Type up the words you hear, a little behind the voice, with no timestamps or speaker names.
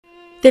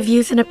The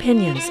views and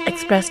opinions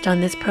expressed on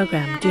this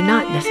program do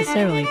not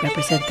necessarily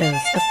represent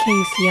those of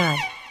KUCI,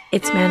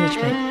 its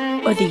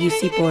management, or the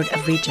UC Board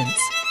of Regents.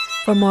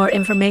 For more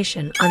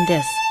information on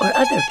this or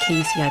other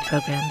KUCI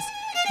programs,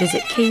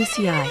 visit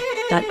kuci.org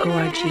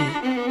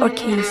or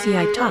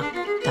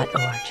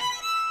kucitalk.org.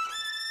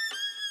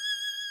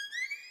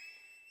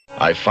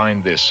 I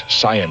find this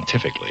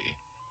scientifically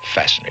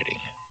fascinating.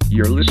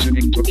 You're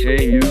listening to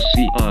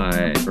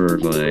KUCI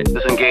Irvine.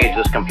 Disengage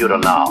this computer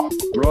now.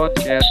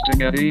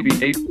 Broadcasting at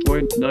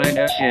 88.9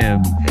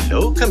 FM.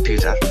 Hello,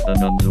 computer.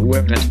 And on the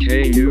web at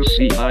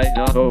kuci.org.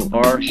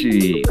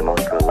 The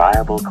most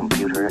reliable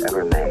computer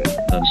ever made.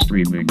 And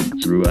streaming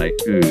through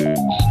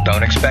iTunes.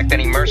 Don't expect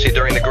any mercy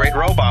during the Great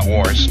Robot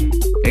Wars.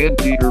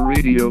 Anteater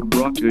Radio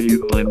brought to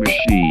you by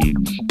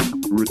machines.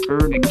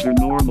 Returning to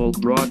normal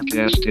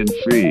broadcast in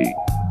 3,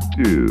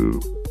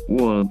 2,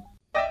 1.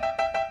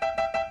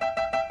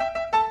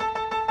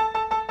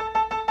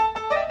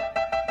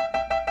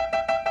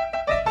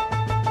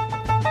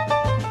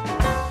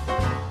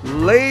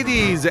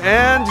 Ladies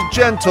and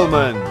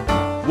gentlemen,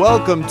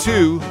 welcome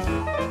to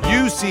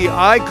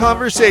UCI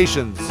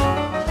Conversations,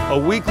 a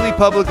weekly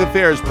public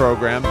affairs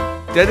program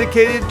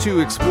dedicated to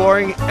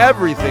exploring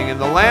everything in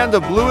the land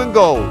of blue and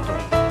gold,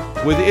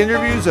 with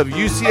interviews of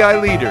UCI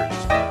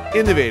leaders,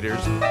 innovators,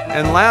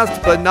 and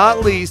last but not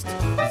least,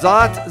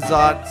 Zot,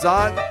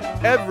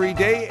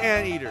 everyday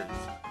anteaters.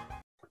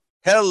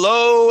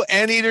 Hello,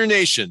 Anteater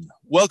Nation.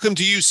 Welcome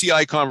to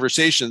UCI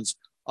Conversations.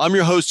 I'm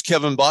your host,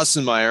 Kevin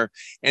Bossenmeyer,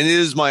 and it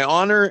is my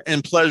honor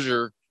and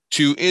pleasure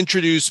to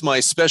introduce my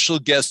special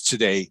guest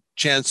today,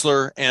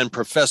 Chancellor and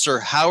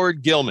Professor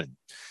Howard Gillman.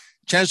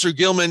 Chancellor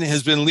Gillman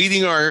has been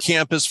leading our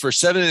campus for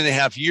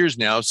 7.5 years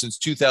now, since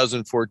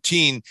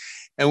 2014.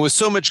 And with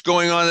so much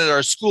going on at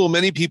our school,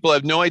 many people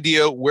have no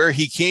idea where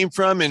he came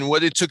from and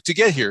what it took to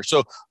get here.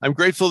 So I'm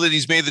grateful that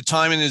he's made the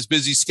time in his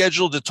busy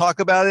schedule to talk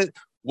about it.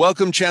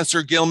 Welcome,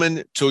 Chancellor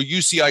Gillman, to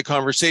UCI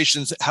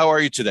Conversations. How are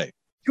you today?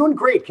 Doing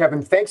great,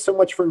 Kevin. Thanks so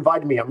much for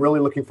inviting me. I'm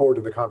really looking forward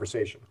to the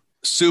conversation.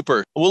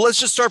 Super. Well, let's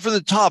just start from the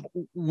top.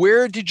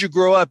 Where did you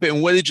grow up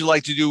and what did you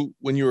like to do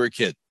when you were a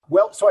kid?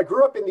 Well, so I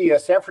grew up in the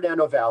San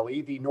Fernando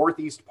Valley, the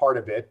northeast part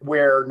of it,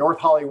 where North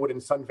Hollywood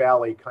and Sun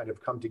Valley kind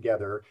of come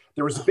together.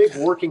 There was a big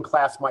working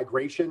class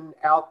migration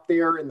out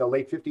there in the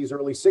late 50s,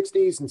 early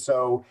 60s. And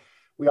so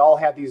we all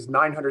had these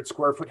 900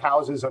 square foot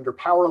houses under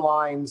power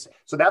lines.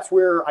 So that's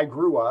where I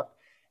grew up.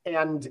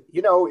 And,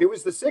 you know, it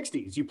was the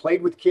 60s. You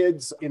played with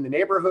kids in the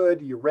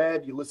neighborhood, you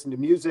read, you listened to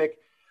music.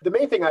 The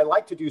main thing I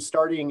liked to do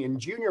starting in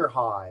junior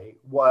high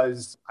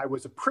was I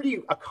was a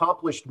pretty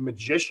accomplished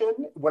magician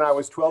when I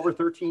was 12 or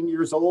 13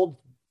 years old,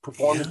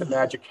 performed at the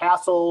Magic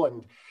Castle.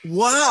 And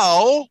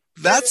wow,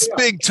 that's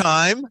big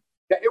time.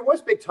 Yeah, it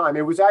was big time.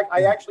 It was. I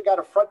actually got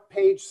a front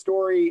page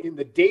story in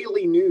the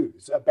Daily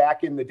News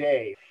back in the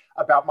day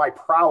about my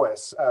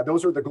prowess.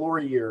 Those are the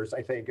glory years,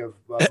 I think, of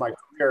my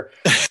career.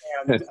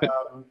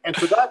 And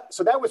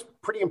so that was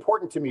pretty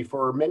important to me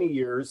for many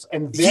years.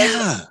 And then,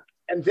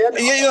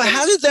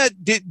 how did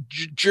that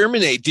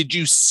germinate? Did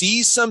you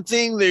see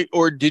something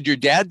or did your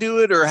dad do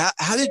it, or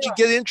how did you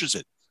get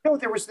interested? You know,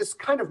 there was this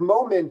kind of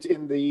moment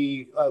in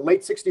the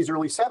late 60s,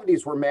 early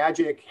 70s where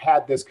magic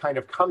had this kind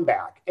of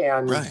comeback.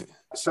 And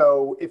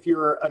so if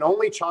you're an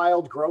only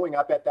child growing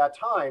up at that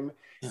time,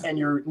 and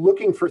you're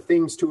looking for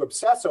things to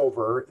obsess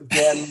over,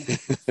 then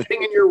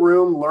sitting in your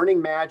room,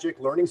 learning magic,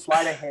 learning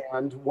sleight of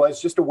hand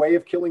was just a way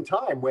of killing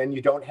time when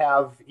you don't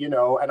have, you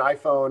know, an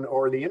iPhone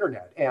or the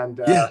internet. And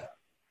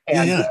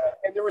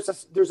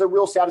there's a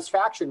real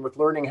satisfaction with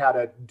learning how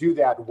to do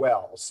that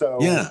well. So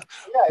it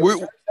was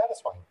very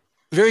satisfying.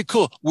 Very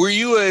cool. Were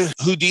you a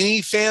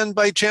Houdini fan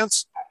by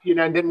chance? You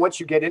know, and then once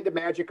you get into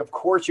magic, of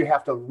course, you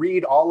have to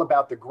read all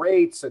about the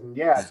greats. And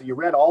so you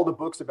read all the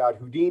books about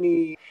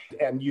Houdini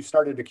and you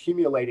started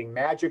accumulating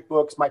magic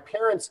books. My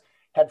parents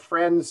had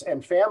friends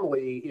and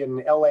family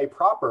in LA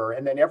proper.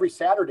 And then every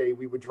Saturday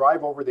we would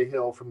drive over the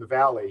hill from the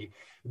valley.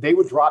 They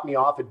would drop me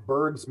off at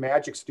Berg's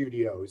Magic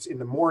Studios in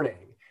the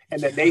morning.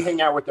 And then they hang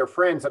out with their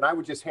friends. And I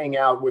would just hang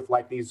out with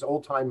like these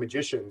old time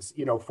magicians,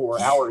 you know, for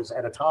hours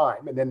at a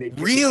time. And then they'd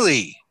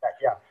really?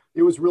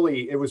 It was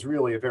really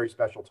a very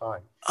special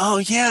time. Oh,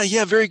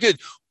 yeah. Very good.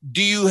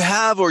 Do you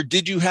have, or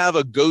did you have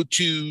a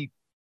go-to,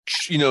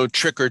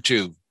 trick or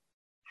two?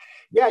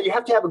 Yeah, you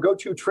have to have a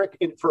go-to trick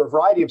for a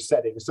variety of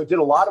settings. So did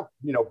a lot of,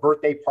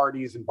 birthday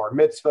parties and bar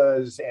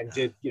mitzvahs and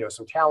did,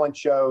 some talent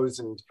shows.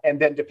 And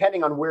then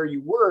depending on where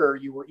you were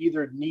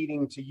either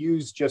needing to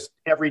use just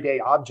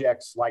everyday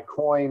objects like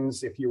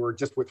coins if you were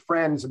just with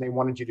friends and they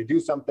wanted you to do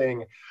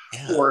something.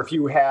 Yeah. Or if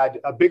you had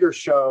a bigger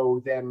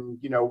show, then,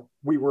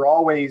 we were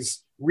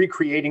always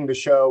recreating the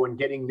show and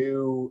getting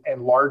new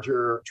and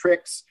larger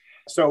tricks.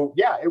 So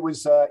yeah, it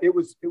was a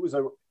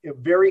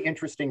very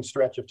interesting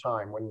stretch of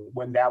time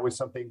when that was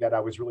something that I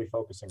was really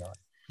focusing on.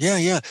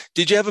 Yeah.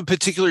 Did you have a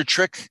particular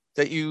trick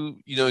that you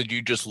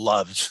just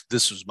loved?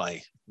 This was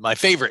my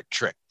favorite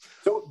trick.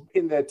 So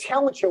in the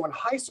talent show in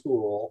high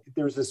school,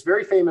 there's this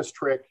very famous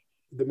trick,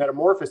 the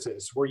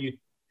metamorphosis, where you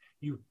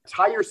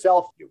tie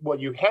yourself,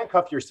 you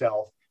handcuff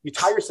yourself you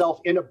tie yourself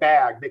in a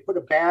bag. They put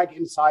a bag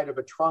inside of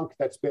a trunk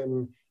that's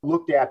been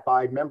looked at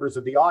by members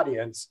of the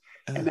audience,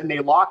 and then they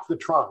lock the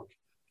trunk.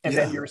 And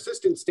then your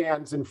assistant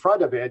stands in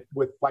front of it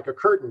with like a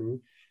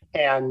curtain,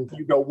 and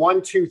you go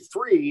 1, 2,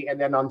 3. And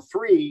then on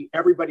 3,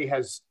 everybody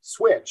has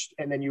switched.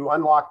 And then you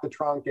unlock the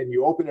trunk and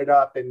you open it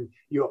up and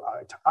you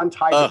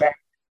untie the bag.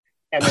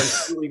 And then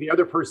suddenly the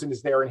other person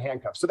is there in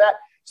handcuffs. So that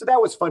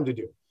was fun to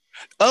do.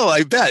 Oh,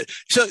 I bet.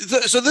 So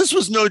this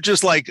was no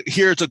just like,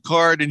 here's a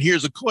card and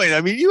here's a coin. I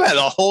mean, you had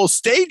a whole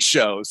stage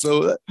show.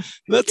 So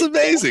that's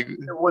amazing.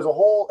 There was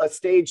a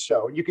stage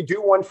show. You could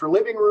do one for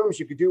living rooms.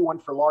 You could do one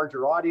for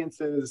larger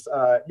audiences.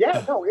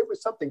 It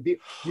was something. The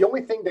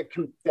only thing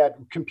that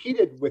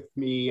competed with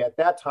me at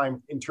that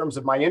time in terms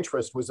of my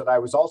interest was that I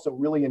was also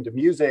really into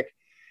music.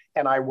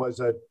 And I was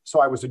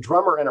a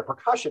drummer and a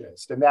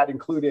percussionist, and that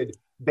included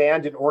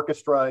band and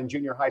orchestra in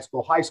junior high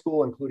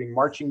school, including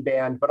marching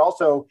band, but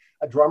also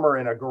a drummer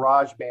in a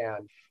garage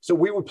band. So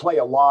we would play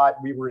a lot.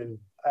 We were in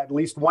at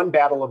least one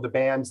battle of the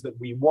bands that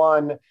we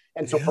won.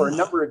 And so for a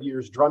number of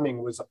years,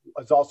 drumming was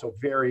also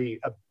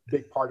a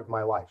big part of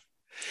my life.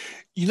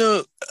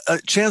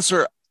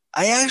 Chancellor,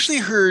 I actually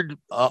heard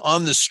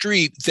on the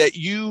street that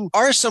you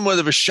are somewhat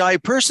of a shy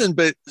person,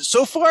 but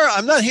so far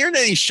I'm not hearing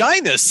any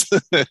shyness.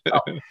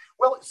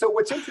 Well, so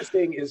what's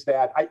interesting is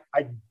that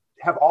I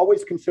have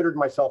always considered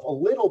myself a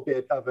little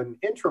bit of an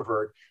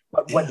introvert,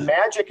 but what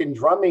magic and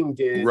drumming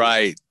did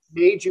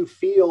made you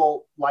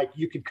feel like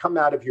you could come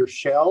out of your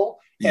shell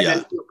and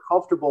then feel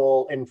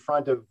comfortable in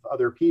front of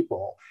other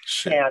people.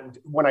 Sure. And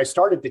when I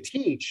started to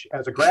teach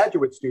as a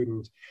graduate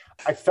student,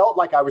 I felt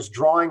like I was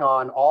drawing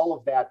on all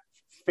of that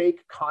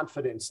fake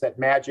confidence that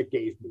magic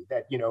gave me,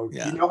 that, you know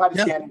how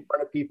to stand in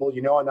front of people,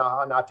 you know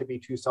how not to be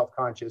too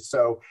self-conscious.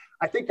 So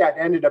I think that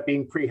ended up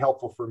being pretty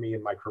helpful for me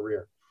in my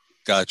career.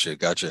 Gotcha.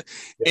 Yeah.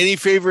 Any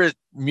favorite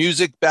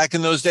music back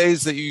in those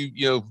days that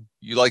you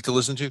like to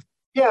listen to?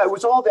 Yeah, it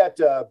was all that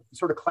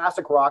sort of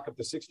classic rock of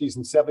the 60s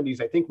and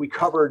 70s. I think we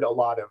covered a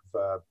lot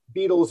of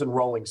Beatles and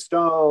Rolling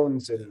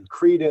Stones and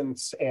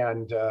Creedence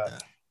and,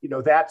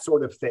 that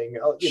sort of thing.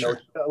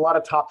 A lot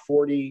of top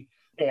 40.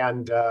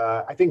 And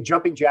I think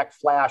Jumping Jack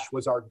Flash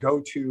was our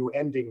go-to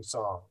ending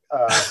song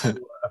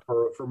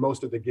for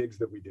most of the gigs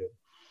that we did.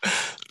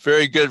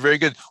 Very good. Very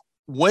good.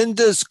 When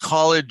does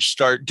college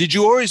start? Did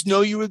you always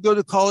know you would go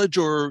to college,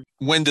 or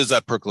when does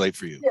that percolate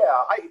for you?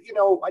 Yeah,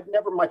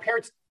 my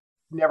parents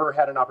never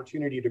had an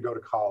opportunity to go to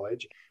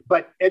college,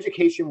 but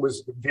education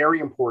was very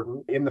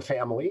important in the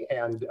family,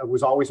 and I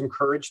was always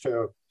encouraged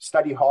to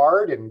study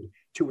hard and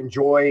to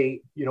enjoy,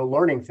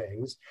 learning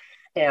things.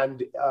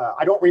 And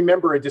I don't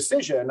remember a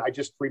decision. I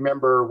just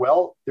remember,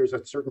 there's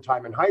a certain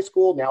time in high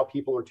school. Now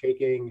people are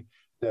taking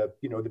the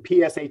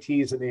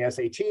PSATs and the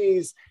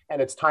SATs,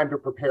 and it's time to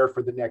prepare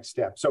for the next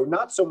step. So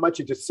not so much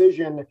a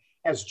decision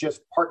as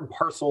just part and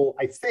parcel,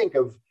 I think,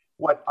 of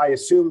what I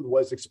assumed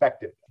was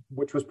expected,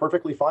 which was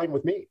perfectly fine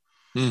with me.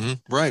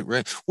 Mm-hmm. Right.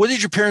 What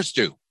did your parents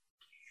do?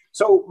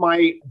 So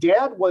my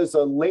dad was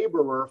a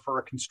laborer for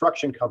a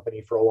construction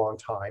company for a long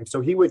time. So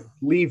he would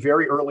leave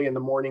very early in the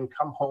morning,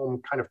 come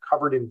home kind of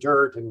covered in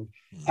dirt, and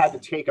had to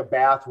take a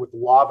bath with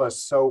lava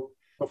soap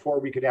before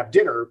we could have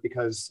dinner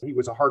because he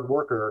was a hard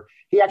worker.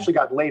 He actually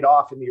got laid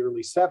off in the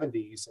early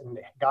 70s and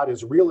got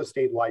his real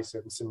estate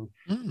license, and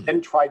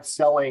then tried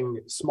selling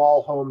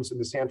small homes in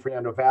the San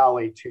Fernando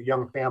Valley to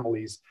young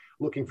families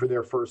looking for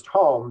their first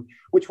home,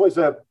 which was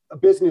a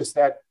business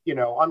that,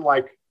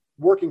 unlike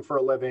working for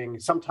a living,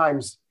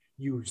 sometimes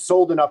you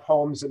sold enough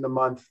homes in the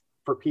month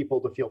for people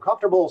to feel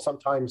comfortable.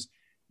 Sometimes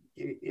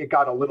it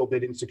got a little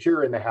bit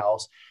insecure in the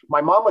house.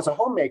 My mom was a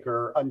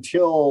homemaker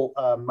until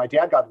my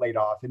dad got laid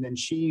off, and then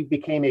she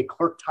became a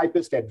clerk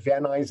typist at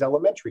Van Nuys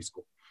Elementary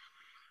School.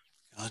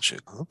 Gotcha.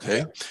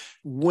 Okay.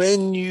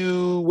 When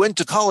you went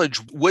to college,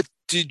 what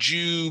did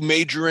you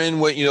major in?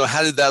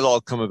 How did that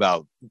all come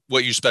about?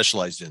 What you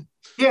specialized in?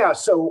 Yeah.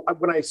 So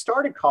when I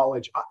started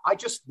college, I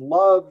just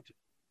loved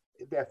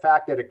the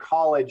fact that at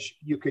college,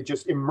 you could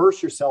just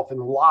immerse yourself in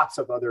lots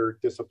of other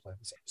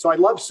disciplines. So I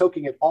loved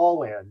soaking it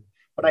all in,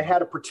 but I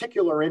had a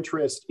particular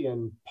interest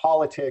in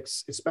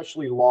politics,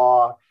 especially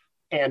law,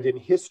 and in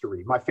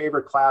history. My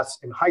favorite class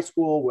in high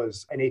school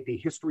was an AP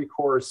history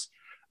course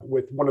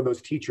with one of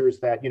those teachers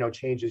that,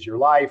 changes your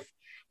life.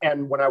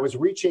 And when I was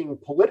reaching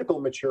political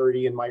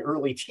maturity in my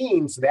early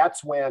teens,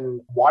 that's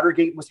when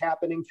Watergate was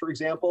happening, for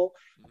example.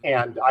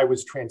 And I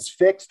was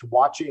transfixed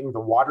watching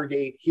the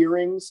Watergate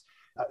hearings.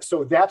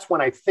 So that's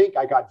when I think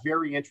I got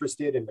very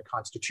interested in the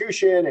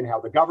Constitution and how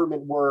the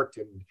government worked.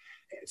 And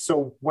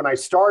so when I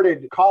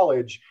started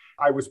college,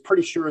 I was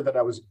pretty sure that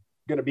I was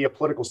going to be a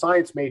political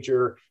science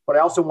major, but I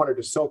also wanted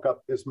to soak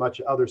up as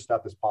much other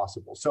stuff as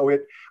possible. So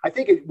I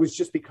think it was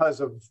just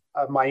because of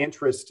my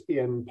interest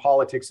in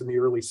politics in the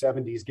early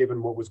 70s,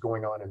 given what was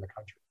going on in the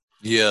country.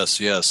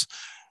 Yes.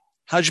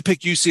 How'd you pick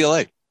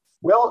UCLA?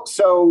 Well,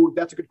 so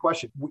that's a good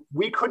question.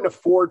 We couldn't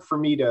afford for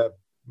me to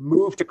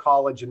move to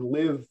college and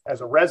live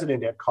as a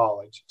resident at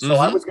college. So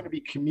I was going to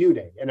be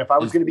commuting. And if I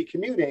was going to be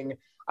commuting,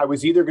 I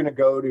was either going to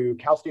go to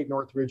Cal State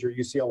Northridge or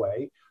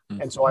UCLA,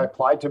 And so I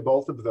applied to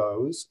both of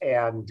those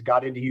and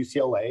got into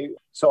UCLA.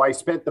 So I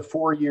spent the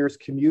 4 years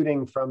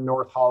commuting from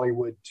North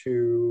Hollywood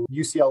to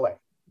UCLA.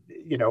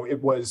 You know,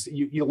 it was,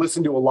 you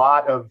listen to a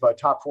lot of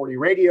top 40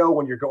 radio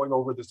when you're going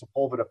over the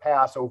Sepulveda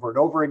Pass over and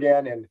over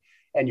again,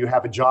 and you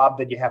have a job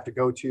that you have to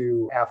go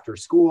to after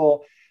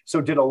school. So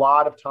did a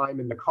lot of time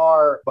in the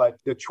car, but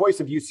the choice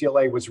of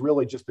UCLA was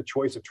really just the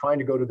choice of trying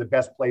to go to the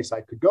best place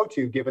I could go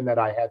to, given that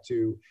I had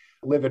to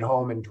live at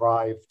home and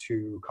drive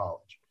to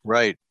college.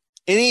 Right.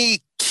 Any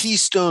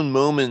keystone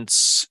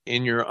moments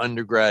in your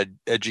undergrad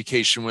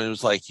education when it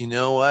was like, you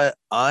know what,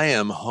 I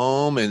am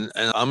home and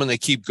I'm going to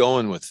keep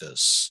going with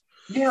this?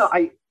 Yeah,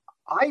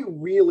 I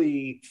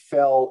really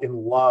fell in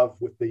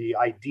love with the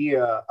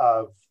idea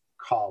of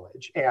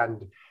college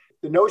and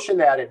the notion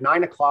that at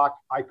 9 o'clock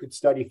I could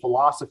study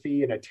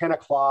philosophy, and at 10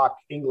 o'clock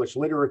English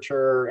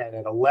literature, and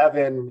at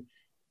 11,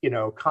 you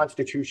know,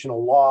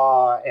 constitutional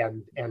law,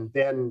 and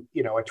then,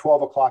 you know, at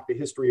 12 o'clock the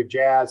history of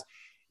jazz.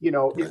 You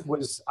know, it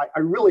was, I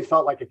really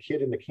felt like a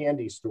kid in the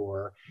candy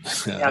store.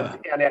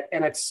 And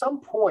at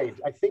some point,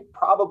 I think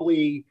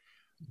probably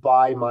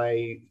by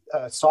my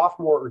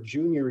sophomore or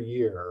junior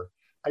year,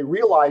 I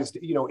realized,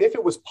 you know, if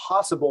it was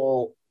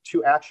possible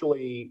to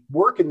actually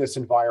work in this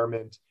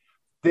environment,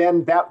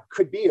 then that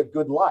could be a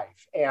good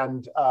life.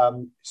 And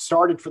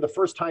started for the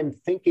first time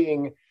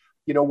thinking,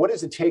 you know, what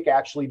does it take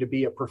actually to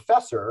be a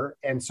professor?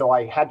 And so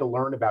I had to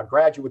learn about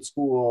graduate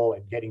school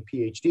and getting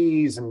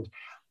PhDs. And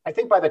I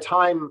think by the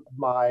time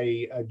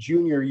my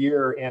junior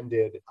year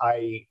ended,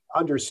 I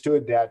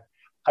understood that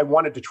I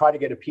wanted to try to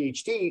get a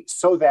PhD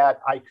so that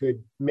I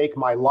could make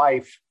my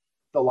life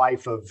the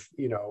life of,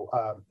 you know,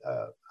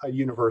 a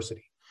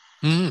university.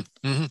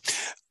 Mm-hmm. Mm-hmm.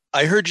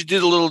 I heard you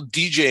did a little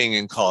DJing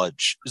in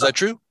college. Is that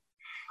true?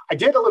 I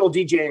did a little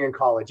DJing in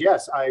college.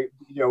 Yes.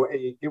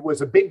 It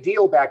was a big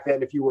deal back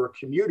then if you were a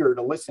commuter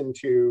to listen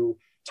to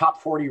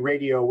top 40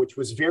 radio, which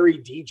was very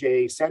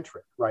DJ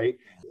centric, right?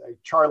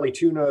 Charlie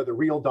Tuna, the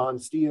real Don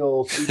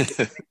Steele,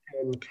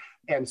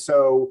 and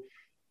so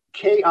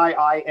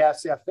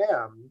KIIS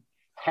FM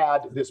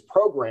had this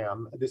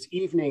program, this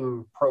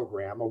evening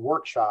program, a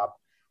workshop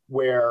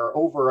where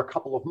over a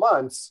couple of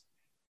months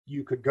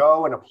you could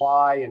go and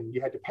apply and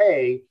you had to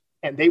pay,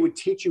 and they would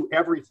teach you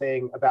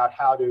everything about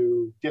how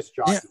to disc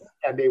jockey.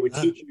 Yeah. And they would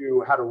teach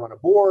you how to run a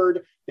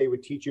board. They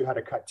would teach you how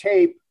to cut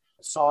tape,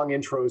 song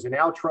intros and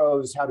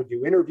outros, how to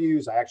do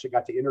interviews. I actually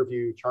got to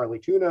interview Charlie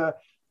Tuna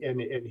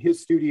in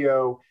his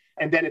studio.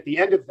 And then at the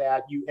end of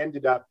that, you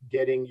ended up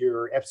getting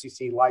your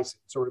FCC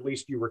license, or at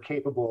least you were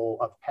capable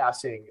of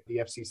passing the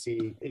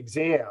FCC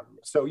exam.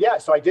 So yeah,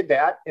 so I did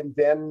that. And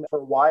then for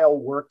a while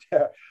worked,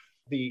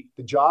 the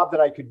job that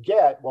I could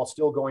get while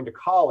still going to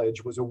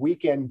college was a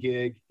weekend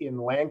gig in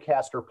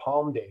Lancaster,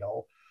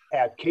 Palmdale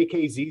at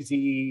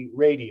KKZZ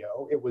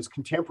Radio. It was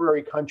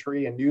contemporary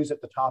country and news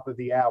at the top of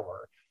the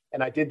hour.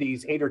 And I did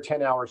these 8 or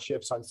 10 hour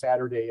shifts on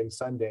Saturday and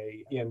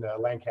Sunday in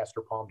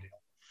Lancaster, Palmdale.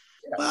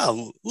 Yeah.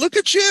 Wow, look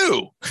at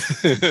you.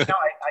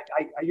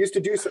 I used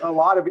to do a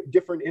lot of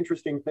different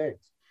interesting things.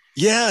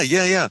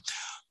 Yeah.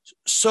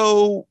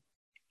 So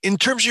in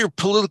terms of your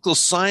political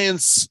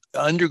science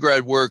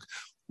undergrad work,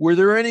 were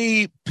there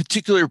any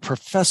particular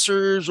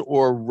professors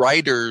or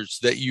writers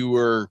that you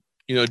were,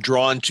 you know,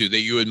 drawn to, that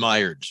you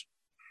admired?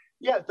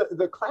 Yeah,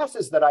 the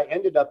classes that I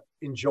ended up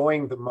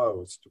enjoying the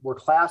most were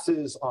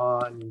classes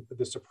on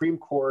the Supreme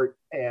Court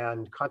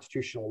and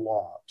constitutional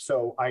law.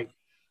 So I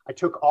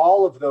took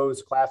all of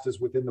those classes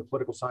within the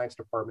political science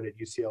department at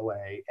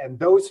UCLA, and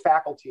those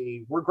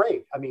faculty were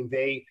great. I mean,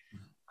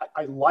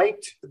 I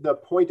liked the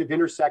point of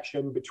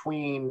intersection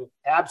between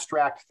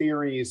abstract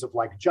theories of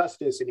like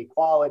justice and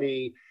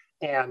equality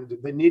and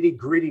the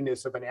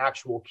nitty-grittiness of an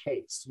actual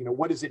case. You know,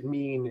 what does it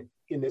mean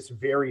in this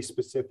very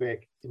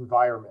specific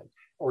environment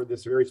or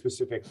this very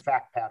specific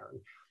fact pattern?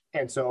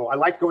 And so I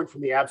liked going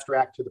from the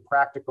abstract to the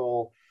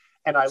practical,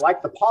 and I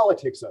liked the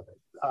politics of it.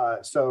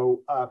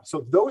 So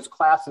those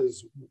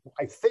classes,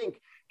 I think,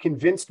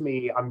 convinced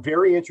me I'm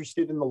very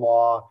interested in the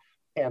law,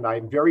 and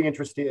I'm very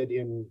interested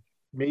in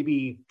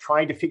maybe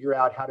trying to figure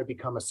out how to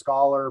become a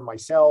scholar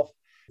myself.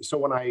 So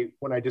when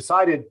I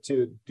decided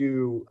to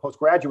do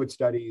postgraduate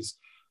studies,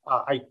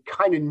 I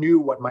kind of knew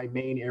what my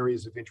main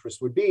areas of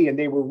interest would be, and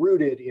they were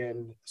rooted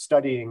in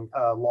studying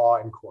law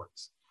and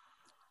courts.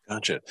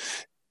 Gotcha.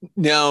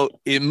 Now,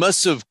 it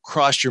must have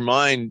crossed your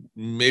mind,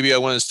 maybe I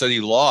want to study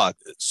law.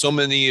 So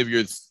many of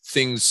your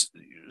things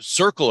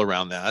circle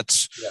around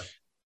that. Yeah.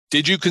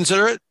 Did you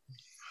consider it?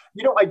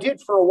 You know, I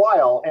did for a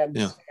while.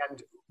 And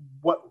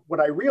what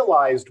I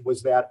realized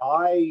was that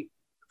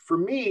for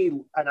me,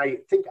 and I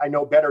think I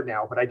know better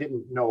now, but I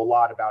didn't know a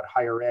lot about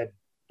higher ed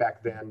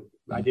back then.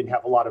 Mm-hmm. I didn't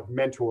have a lot of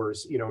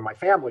mentors, you know, in my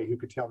family who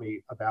could tell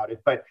me about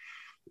it, but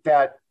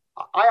that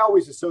I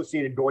always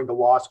associated going to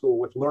law school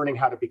with learning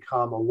how to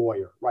become a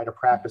lawyer, right? A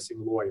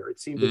practicing lawyer.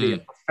 It seemed to be a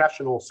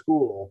professional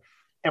school.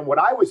 And what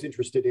I was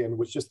interested in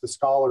was just the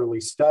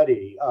scholarly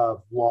study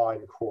of law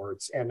and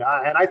courts. And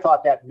I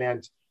thought that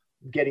meant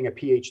getting a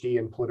PhD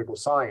in political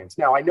science.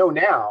 Now, I know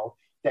now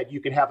that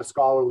you can have a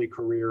scholarly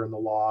career in the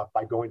law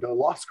by going to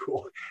law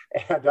school.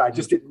 And I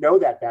just didn't know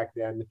that back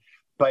then.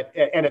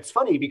 And it's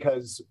funny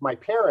because my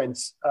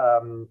parents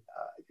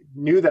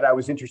knew that I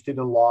was interested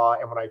in law.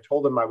 And when I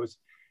told them I was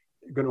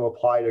going to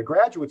apply to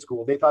graduate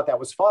school, they thought that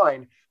was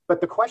fine. But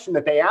the question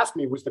that they asked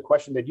me was the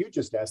question that you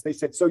just asked. They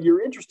said, so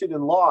you're interested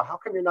in law, how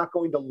come you're not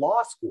going to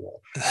law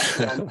school?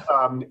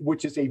 And,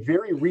 which is a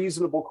very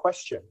reasonable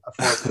question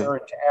for a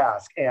parent to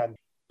ask. And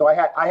so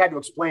I had to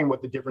explain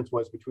what the difference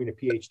was between a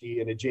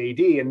PhD and a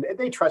JD, and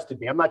they trusted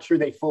me. I'm not sure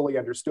they fully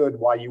understood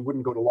why you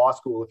wouldn't go to law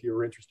school if you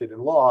were interested in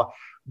law,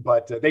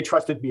 but they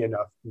trusted me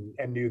enough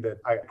and knew that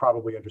I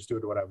probably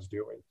understood what I was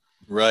doing.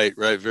 Right.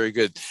 Very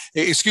good.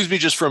 Hey, excuse me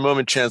just for a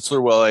moment,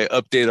 Chancellor, while I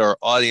update our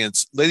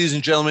audience. Ladies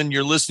and gentlemen,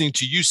 you're listening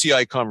to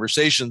UCI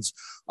Conversations.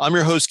 I'm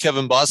your host,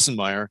 Kevin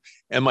Bossenmeyer,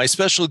 and my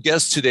special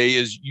guest today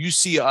is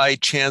UCI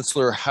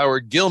Chancellor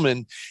Howard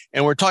Gillman,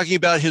 and we're talking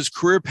about his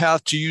career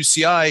path to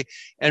UCI.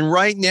 And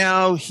right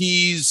now,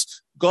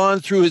 he's gone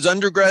through his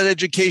undergrad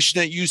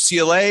education at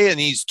UCLA, and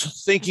he's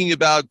thinking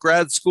about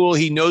grad school.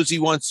 He knows he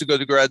wants to go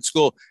to grad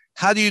school.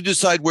 How do you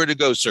decide where to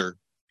go, sir?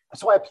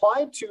 So I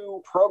applied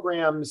to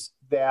programs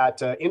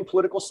that in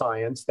political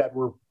science that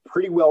were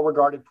pretty well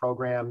regarded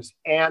programs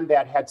and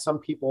that had some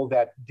people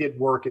that did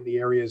work in the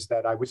areas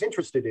that I was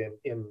interested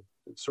in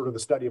sort of the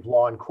study of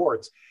law and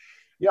courts.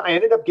 I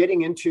ended up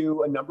getting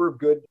into a number of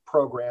good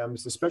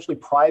programs, especially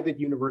private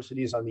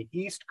universities on the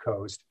East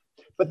Coast.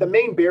 But the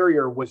main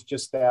barrier was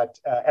just that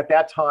at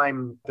that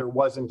time, there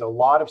wasn't a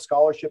lot of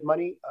scholarship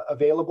money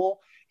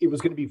available. It was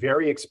going to be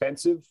very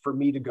expensive for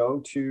me to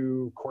go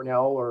to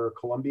Cornell or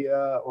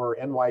Columbia or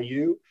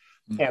NYU.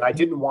 And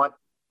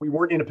we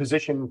weren't in a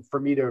position for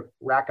me to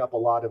rack up a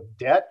lot of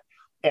debt.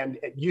 And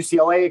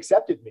UCLA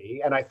accepted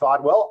me. And I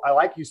thought, well, I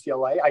like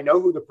UCLA. I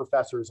know who the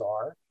professors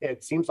are.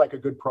 It seems like a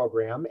good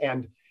program.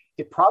 And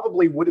it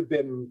probably would have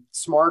been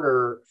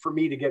smarter for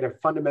me to get a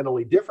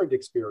fundamentally different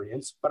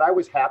experience. But I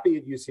was happy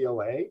at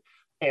UCLA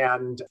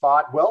and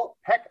thought, well,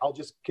 heck, I'll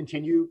just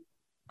continue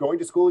going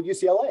to school at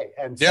UCLA.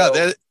 And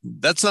so,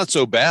 that's not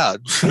so bad.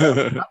 Not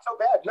so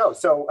bad. No.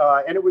 So,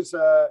 and it was,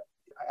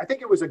 I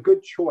think it was a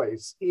good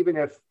choice, even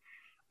if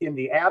in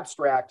the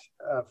abstract,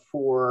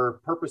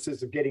 for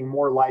purposes of getting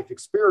more life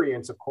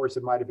experience, of course,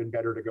 it might have been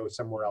better to go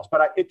somewhere else,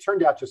 but it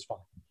turned out just fine.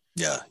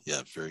 Yeah,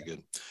 very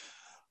good.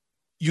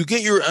 You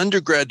get your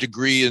undergrad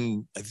degree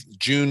in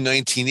June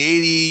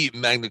 1980,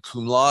 magna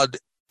cum laude,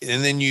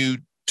 and then you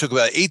took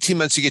about 18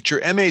 months to get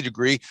your MA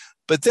degree,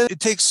 but then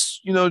it takes,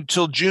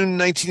 till June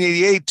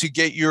 1988 to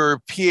get your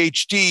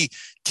PhD.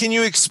 Can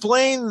you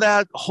explain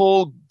that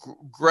whole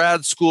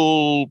grad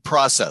school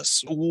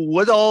process?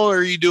 What all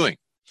are you doing?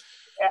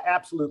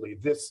 Absolutely.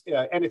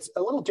 And it's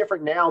a little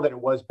different now than it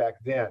was back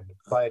then.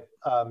 But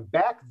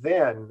back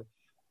then,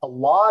 a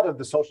lot of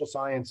the social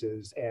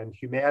sciences and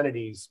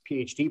humanities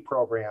PhD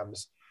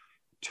programs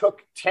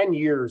took 10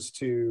 years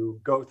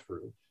to go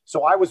through.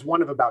 So I was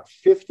one of about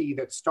 50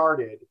 that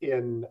started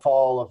in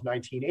fall of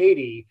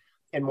 1980.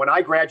 And when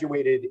I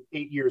graduated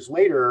 8 years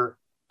later,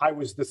 I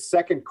was the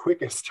second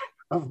quickest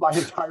of my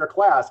entire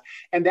class.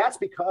 And that's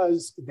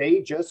because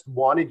they just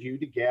wanted you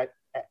to get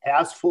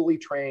as fully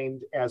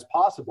trained as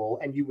possible.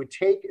 And you would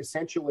take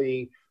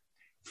essentially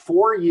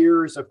 4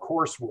 years of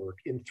coursework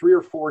in 3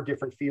 or 4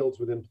 different fields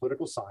within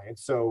political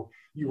science. So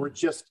you were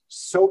just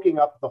soaking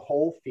up the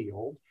whole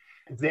field.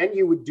 Then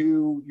you would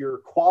do your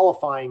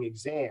qualifying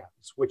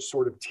exams, which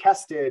sort of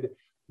tested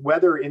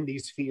whether in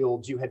these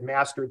fields you had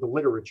mastered the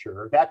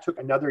literature. That took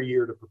another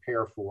year to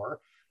prepare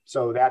for.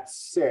 So that's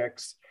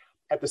 6.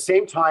 At the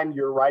same time,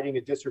 you're writing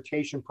a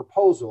dissertation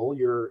proposal.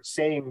 You're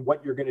saying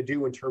what you're going to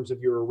do in terms of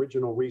your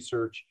original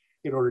research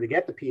in order to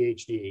get the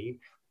PhD.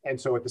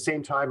 And so at the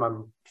same time,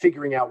 I'm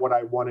figuring out what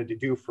I wanted to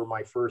do for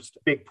my first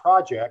big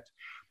project.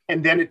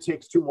 And then it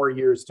takes 2 more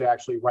years to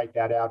actually write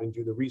that out and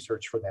do the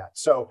research for that.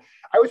 So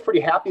I was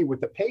pretty happy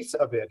with the pace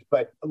of it.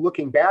 But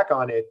looking back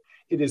on it,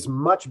 it is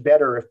much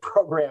better if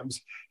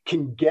programs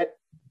can get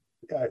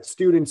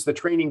students the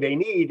training they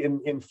need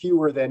in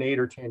fewer than 8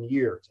 or 10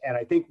 years. And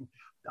I think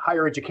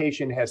higher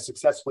education has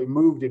successfully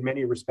moved in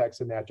many respects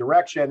in that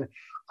direction.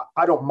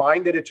 I don't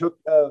mind that it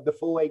took the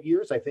full 8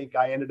 years. I think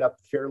I ended up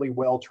fairly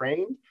well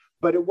trained,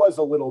 but it was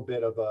a little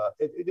bit of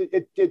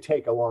it did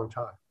take a long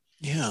time.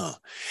 Yeah.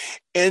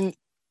 And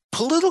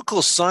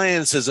political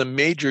science as a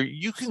major,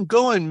 you can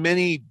go in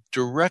many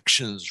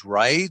directions,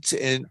 right?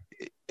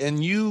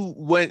 And you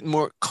went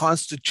more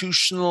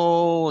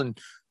constitutional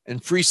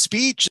and free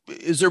speech.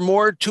 Is there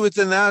more to it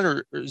than that,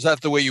 or is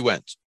that the way you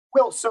went?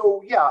 Well,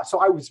 so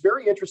I was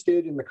very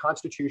interested in the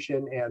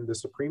Constitution and the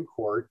Supreme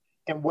Court.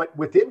 And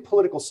within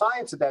political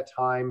science at that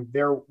time,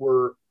 there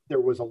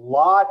was a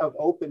lot of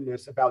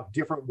openness about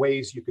different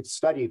ways you could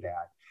study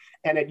that.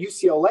 And at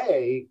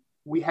UCLA,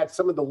 we had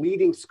some of the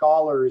leading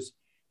scholars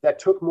that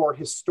took more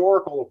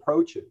historical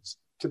approaches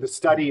to the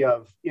study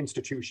of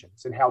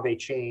institutions and how they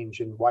change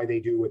and why they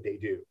do what they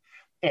do.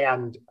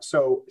 And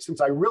so since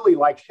I really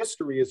liked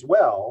history as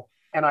well,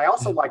 and I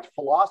also liked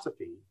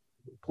philosophy,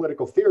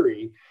 political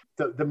theory,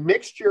 the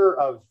mixture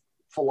of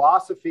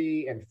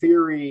philosophy and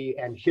theory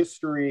and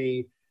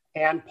history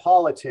and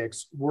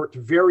politics worked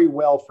very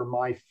well for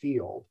my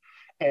field.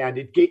 And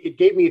it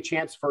gave me a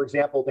chance, for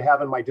example, to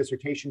have in my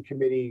dissertation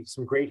committee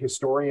some great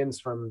historians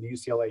from the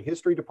UCLA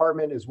history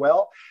department as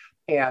well.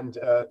 And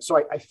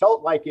so I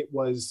felt like it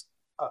was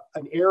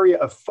an area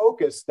of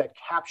focus that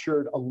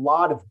captured a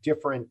lot of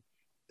different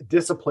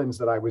disciplines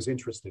that I was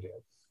interested in.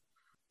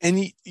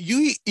 And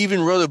you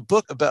even wrote a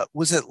book about,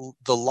 was it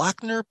the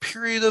Lochner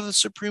period of the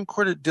Supreme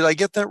Court? Did I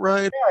get that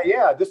right?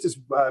 Yeah. This is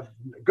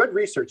good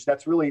research.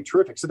 That's really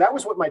terrific. So that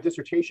was what my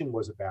dissertation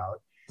was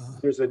about.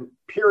 There's a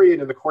period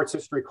in the court's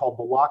history called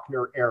the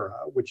Lochner era,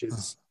 which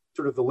is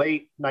sort of the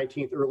late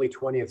 19th, early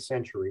 20th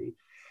century.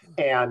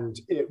 And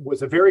it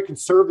was a very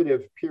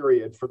conservative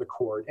period for the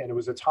court. And it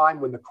was a time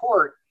when the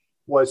court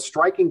was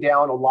striking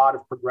down a lot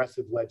of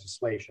progressive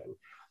legislation.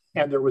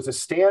 And there was a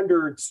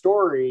standard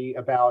story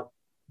about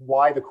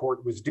why the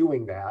court was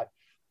doing that.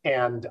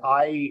 And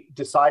I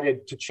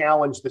decided to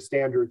challenge the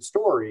standard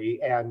story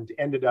and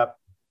ended up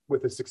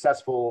with a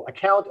successful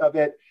account of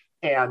it.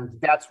 And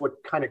that's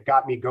what kind of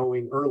got me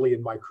going early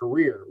in my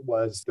career,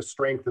 was the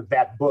strength of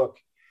that book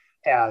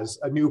as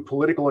a new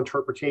political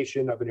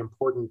interpretation of an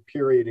important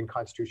period in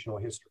constitutional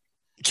history.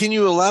 Can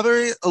you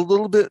elaborate a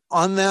little bit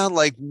on that?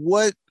 Like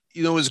what,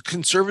 was a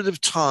conservative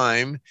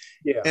time.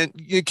 Yeah. And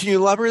can you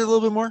elaborate a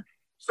little bit more?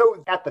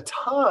 So at the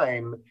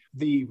time,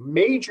 the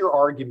major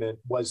argument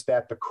was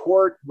that the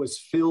court was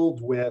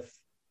filled with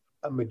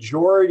a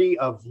majority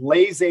of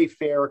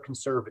laissez-faire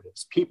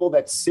conservatives, people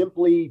that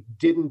simply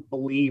didn't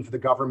believe the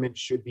government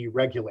should be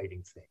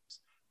regulating things.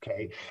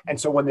 Okay. And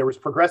so when there was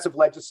progressive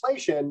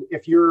legislation,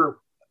 if you're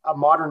a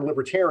modern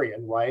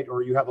libertarian, right,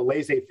 or you have a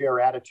laissez-faire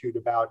attitude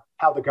about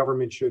how the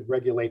government should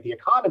regulate the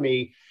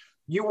economy,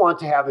 you want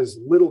to have as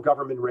little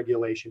government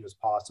regulation as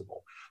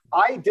possible.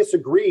 I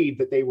disagreed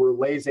that they were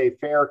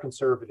laissez-faire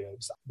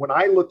conservatives. When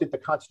I looked at the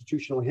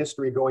constitutional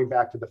history going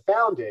back to the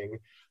founding,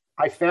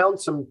 I found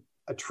some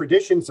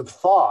traditions of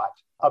thought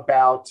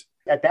about,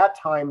 at that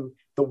time,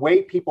 the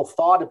way people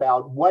thought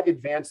about what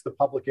advanced the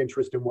public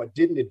interest and what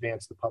didn't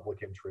advance the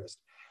public interest.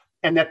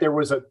 And that there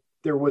was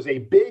a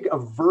big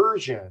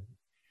aversion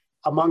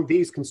among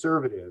these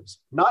conservatives,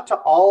 not to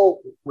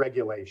all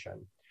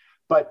regulation,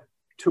 but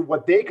to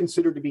what they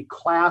considered to be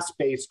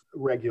class-based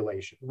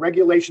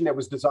regulation that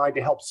was designed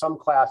to help some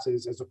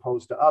classes as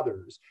opposed to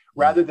others,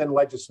 rather than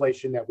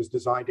legislation that was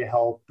designed to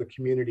help the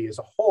community as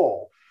a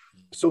whole.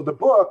 So the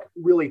book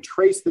really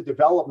traced the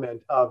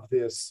development of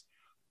this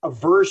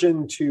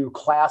aversion to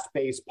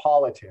class-based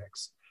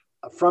politics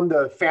from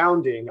the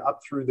founding up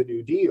through the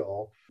New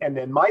Deal. And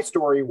then my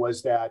story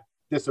was that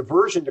this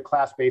aversion to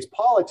class-based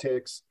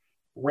politics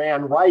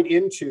ran right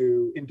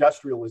into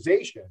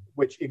industrialization,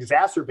 which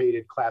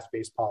exacerbated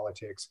class-based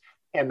politics.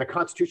 And the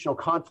constitutional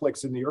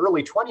conflicts in the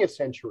early 20th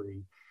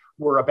century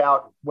were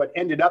about what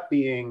ended up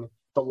being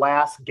the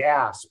last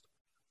gasp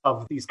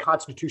of these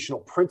constitutional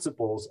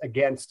principles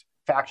against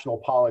factional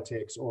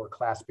politics or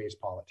class-based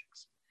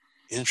politics.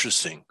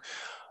 Interesting.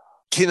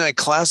 Can I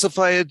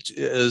classify it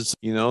as,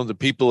 the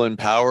people in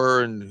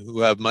power and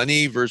who have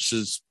money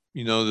versus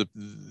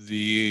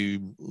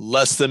the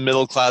less than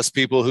middle class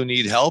people who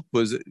need help?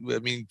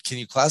 Can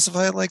you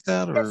classify it like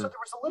that? Or? Yeah, so there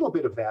was a little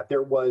bit of that.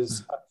 There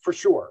was, for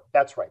sure,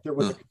 that's right. There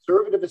was a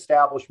conservative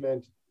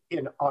establishment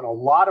on a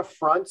lot of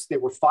fronts. They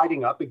were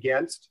fighting up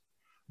against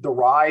the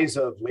rise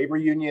of labor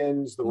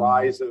unions, the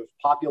rise of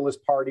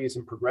populist parties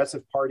and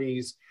progressive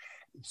parties.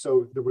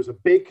 So there was a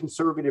big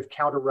conservative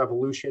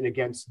counter-revolution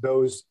against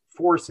those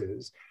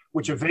forces,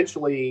 which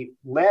eventually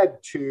led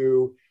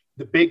to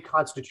the big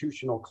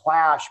constitutional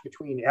clash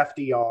between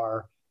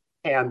FDR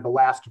and the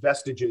last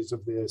vestiges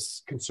of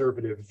this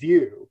conservative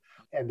view.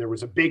 And there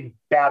was a big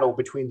battle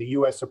between the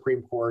US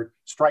Supreme Court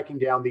striking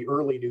down the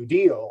early New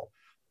Deal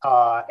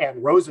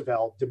and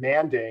Roosevelt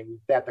demanding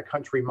that the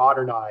country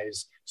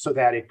modernize so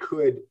that it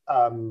could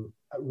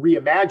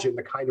reimagine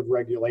the kind of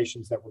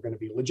regulations that were going to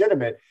be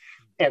legitimate.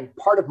 And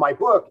part of my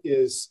book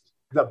is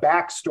the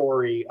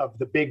backstory of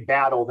the big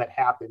battle that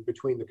happened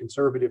between the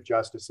conservative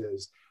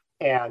justices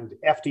and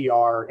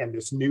FDR and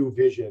this new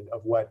vision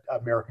of what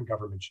American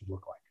government should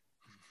look like.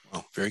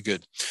 Oh, very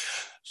good.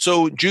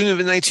 So June of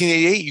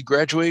 1988, you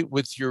graduate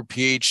with your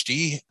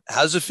PhD.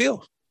 How does it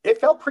feel? It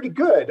felt pretty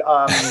good.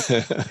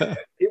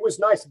 It was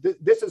nice.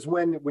 This is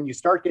when you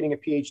start getting a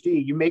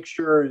PhD, you make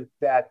sure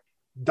that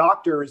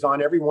doctor is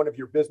on every one of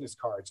your business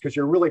cards because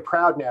you're really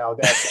proud now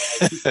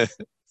that people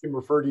can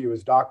refer to you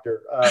as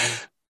doctor.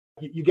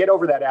 You get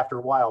over that after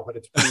a while, but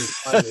it's pretty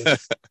fun in the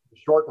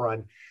short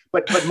run.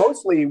 But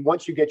mostly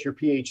once you get your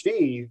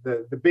PhD,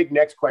 the big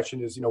next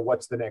question is,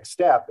 what's the next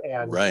step?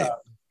 And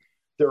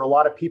there are a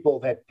lot of people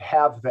that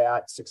have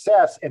that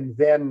success, and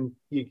then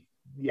you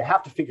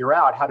have to figure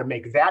out how to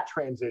make that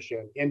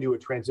transition into a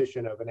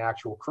transition of an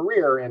actual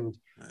career. And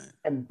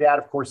that,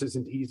 of course,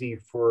 isn't easy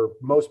for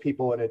most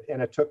people. And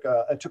it took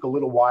a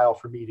little while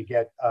for me to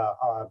get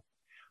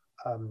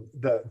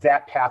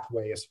that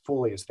pathway is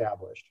fully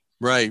established.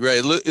 Right.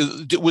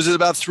 Was it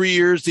about 3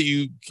 years that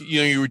you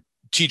would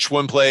teach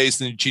one place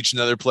and then you teach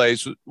another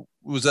place?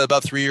 Was that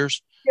about 3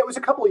 years? Yeah, was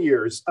a couple of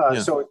years.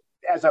 So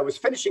as I was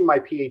finishing my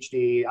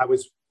PhD, I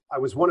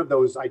was one of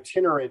those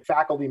itinerant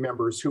faculty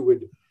members who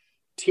would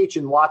teach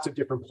in lots of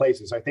different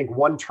places. I think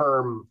one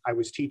term I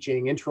was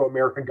teaching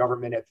intro-American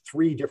government at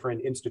 3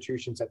 different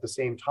institutions at the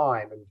same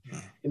time.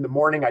 And in the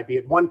morning, I'd be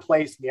at one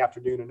place, in the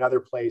afternoon,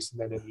 another place,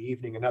 and then in the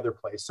evening, another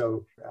place.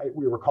 So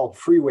we were called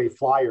freeway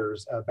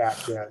flyers back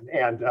then.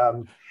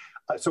 And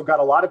so got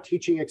a lot of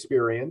teaching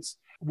experience.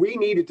 We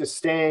needed to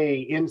stay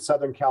in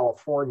Southern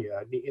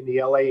California, in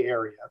the LA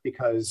area,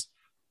 because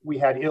we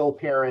had ill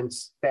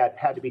parents that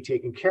had to be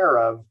taken care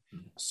of.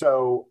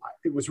 So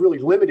it was really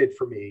limited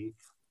for me.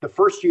 The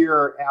first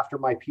year after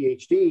my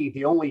PhD,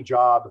 the only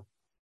job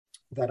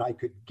that I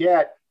could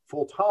get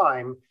full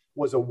time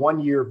was a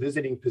 1-year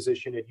visiting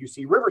position at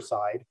UC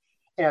Riverside.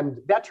 And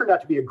that turned out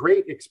to be a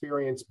great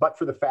experience, but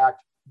for the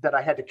fact that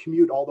I had to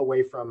commute all the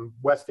way from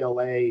West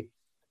LA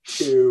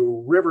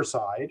to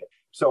Riverside.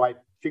 So I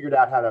figured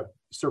out how to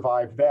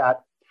survive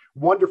that.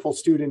 Wonderful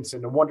students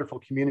and a wonderful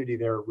community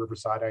there at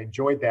Riverside. I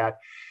enjoyed that.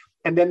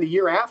 And then the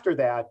year after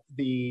that,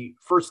 the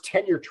first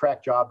tenure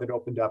track job that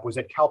opened up was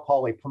at Cal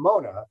Poly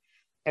Pomona.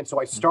 And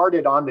so I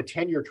started on the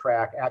tenure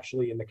track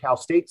actually in the Cal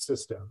State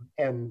system,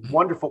 and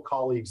wonderful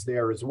colleagues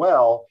there as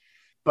well.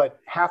 But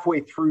halfway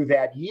through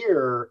that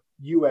year,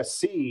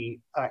 USC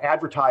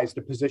advertised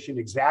a position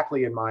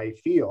exactly in my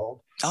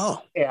field.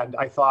 Oh. And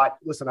I thought,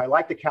 listen, I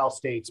like the Cal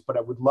States, but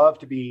I would love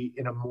to be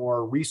in a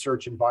more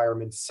research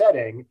environment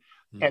setting.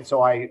 And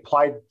so I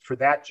applied for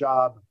that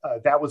job.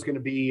 That was going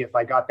to be, if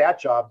I got that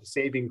job, the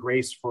saving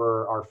grace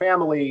for our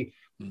family,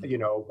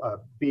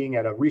 being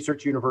at a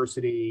research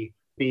university,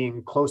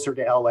 being closer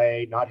to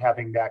LA, not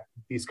having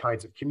these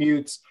kinds of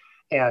commutes,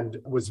 and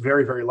was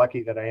very, very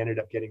lucky that I ended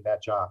up getting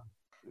that job.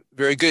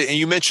 Very good. And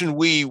you mentioned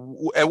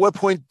at what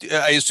point,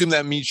 I assume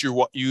that means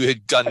you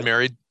had gotten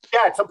married?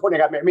 Yeah, at some point I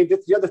got married. I mean,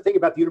 that's the other thing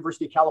about the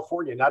University of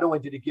California. Not only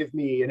did it give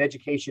me an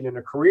education and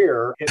a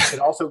career, it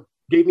also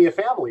gave me a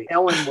family.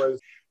 Ellen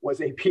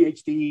was a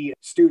PhD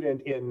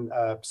student in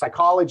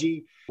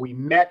psychology. We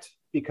met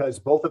because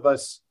both of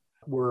us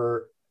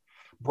were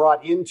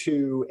brought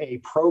into a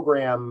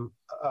program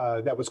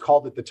that was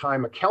called at the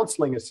time a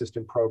counseling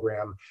assistant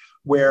program,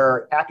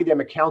 where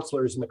academic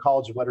counselors in the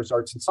College of Letters,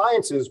 Arts, and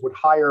Sciences would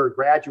hire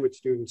graduate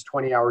students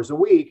 20 hours a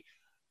week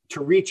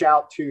to reach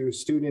out to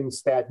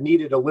students that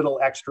needed a little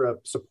extra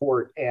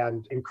support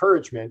and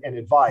encouragement and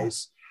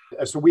advice.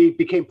 So we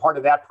became part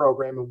of that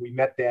program, and we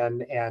met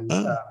then and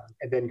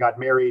then got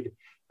married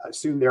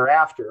soon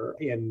thereafter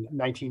in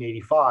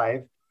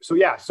 1985.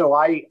 So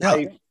I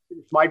finished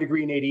my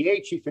degree in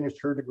 88. She finished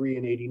her degree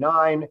in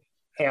 89.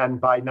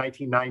 And by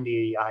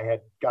 1990, I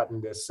had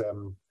gotten this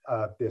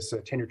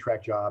tenure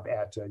track job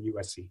at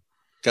USC.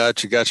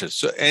 Gotcha.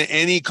 So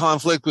any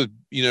conflict with,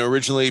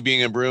 originally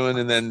being a Bruin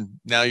and then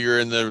now you're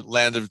in the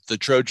land of the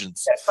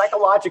Trojans? Yeah,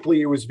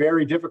 psychologically, it was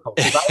very difficult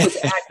because I was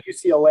at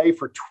UCLA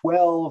for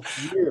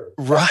 12 years.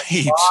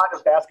 Right. A lot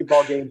of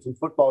basketball games and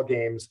football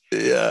games.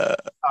 Yeah.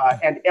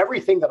 And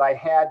everything that I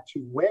had to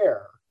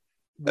wear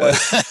was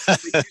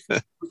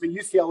a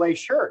UCLA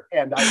shirt.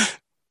 And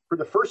for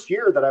the first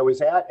year that I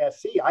was at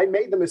SC, I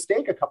made the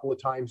mistake a couple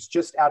of times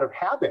just out of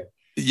habit.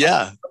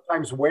 Yeah. I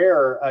sometimes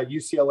wear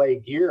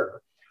UCLA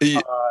gear. You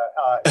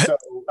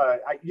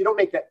don't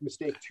make that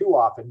mistake too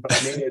often, but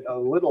I made it a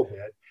little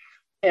bit.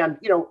 And,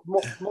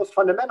 most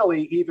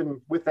fundamentally,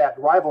 even with that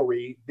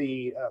rivalry,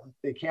 the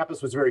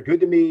campus was very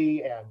good to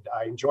me and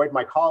I enjoyed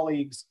my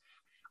colleagues.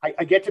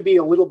 I get to be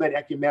a little bit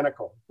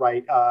ecumenical,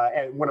 right?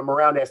 And when I'm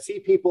around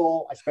SC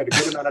people, I spend a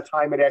good amount of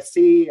time at SC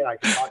and I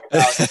can talk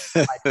about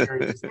my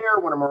experiences there.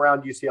 When I'm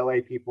around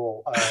UCLA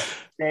people,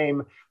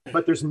 same.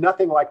 But there's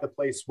nothing like the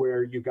place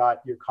where you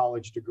got your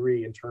college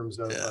degree in terms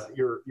of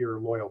your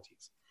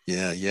loyalties.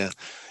 Yeah.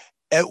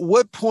 At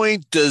what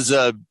point does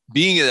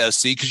being at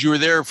SC, because you were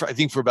there,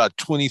 for about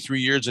 23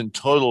 years in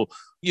total,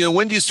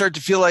 when do you start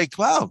to feel like,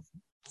 wow,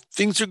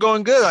 things are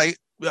going good?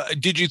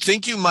 Did you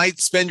think you might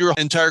spend your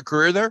entire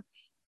career there?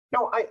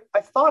 No,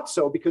 I thought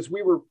so because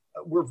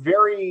we're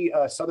very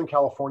Southern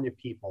California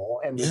people,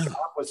 and the job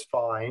was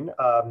fine.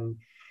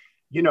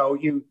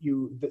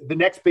 The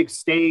next big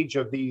stage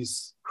of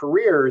these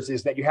careers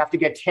is that you have to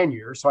get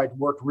tenure. So I'd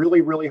worked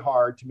really, really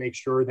hard to make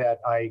sure that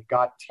I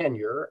got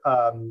tenure,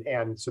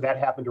 and so that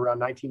happened around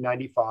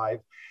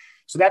 1995.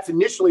 So that's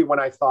initially when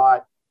I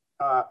thought,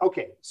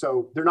 okay,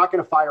 so they're not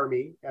going to fire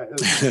me,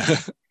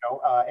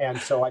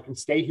 and so I can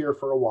stay here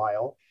for a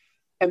while.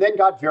 And then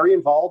got very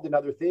involved in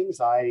other things.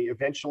 I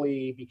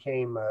eventually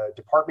became a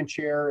department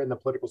chair in the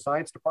political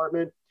science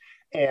department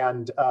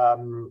and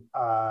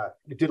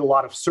did a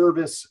lot of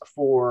service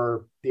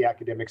for the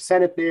academic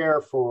senate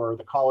there, for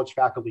the college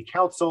faculty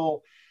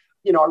council.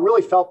 I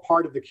really felt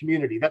part of the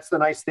community. That's the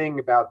nice thing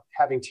about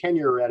having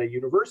tenure at a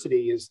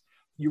university is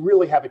you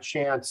really have a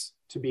chance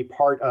to be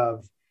part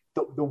of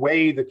the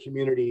way the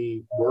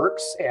community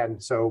works.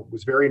 And so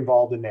was very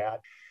involved in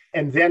that.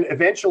 And then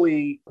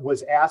eventually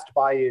was asked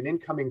by an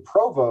incoming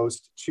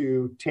provost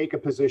to take a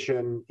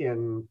position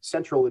in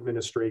central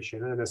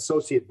administration, an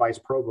associate vice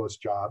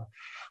provost job.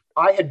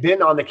 I had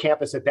been on the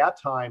campus at that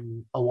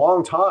time a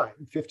long time,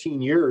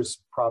 15 years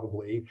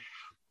probably,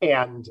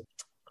 and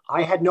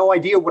I had no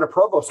idea what a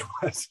provost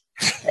was.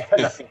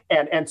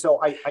 and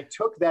so I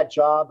took that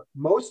job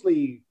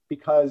mostly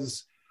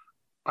because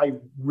I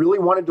really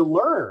wanted to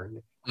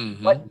learn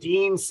what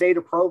deans say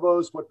to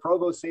provosts, what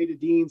provosts say to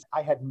deans.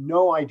 I had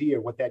no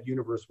idea what that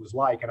universe was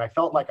like. And I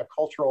felt like a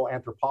cultural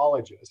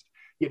anthropologist,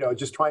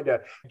 just trying to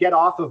get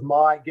off of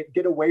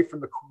get away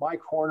from my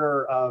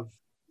corner of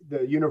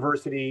the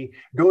university,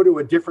 go to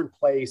a different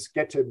place,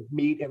 get to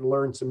meet and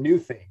learn some new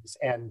things.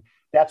 And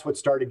that's what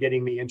started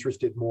getting me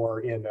interested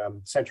more in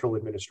central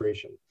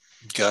administration.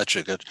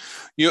 Gotcha. Good.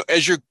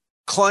 As you're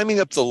climbing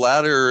up the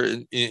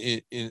ladder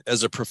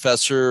as a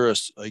professor,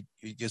 I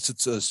guess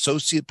it's an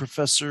associate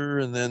professor,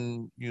 and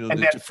then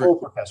full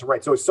professor,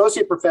 right? So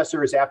associate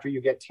professor is after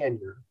you get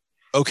tenure.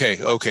 Okay.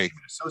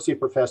 Associate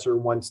professor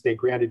once they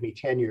granted me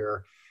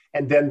tenure,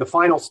 and then the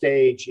final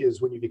stage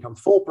is when you become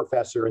full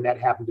professor, and that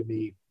happened to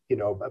me,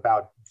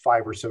 about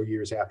 5 or so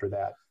years after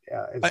that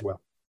as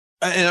well.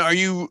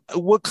 And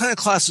what kind of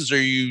classes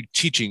are you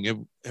teaching?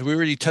 Have we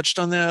already touched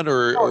on that?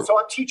 So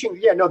I'm teaching.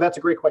 Yeah, no, that's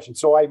a great question.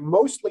 So I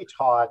mostly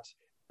taught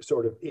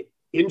sort of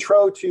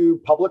intro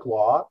to public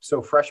law.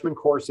 So freshman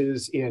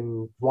courses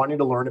in wanting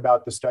to learn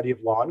about the study of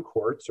law and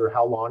courts or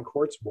how law and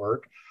courts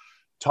work,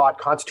 taught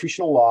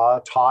constitutional law,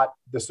 taught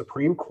the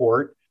Supreme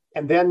Court.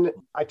 And then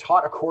I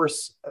taught a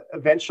course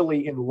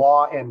eventually in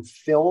law and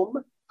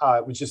film. I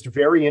was just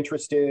very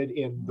interested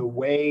in the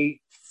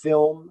way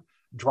film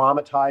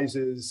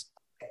dramatizes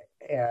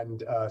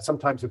and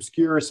sometimes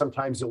obscures,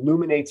 sometimes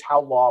illuminates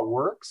how law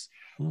works.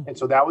 And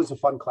so that was a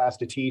fun class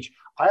to teach.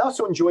 I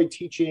also enjoyed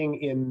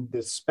teaching in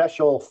this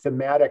special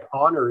thematic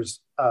honors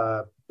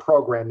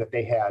program that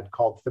they had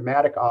called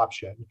Thematic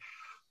Option,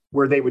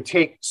 where they would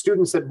take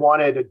students that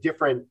wanted a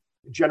different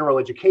general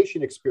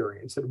education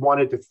experience, that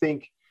wanted to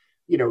think,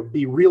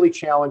 be really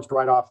challenged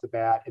right off the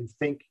bat and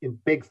think in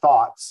big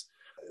thoughts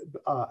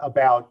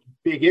about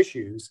big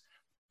issues.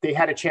 They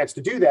had a chance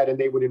to do that, and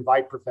they would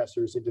invite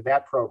professors into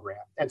that program.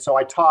 And so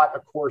I taught a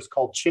course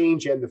called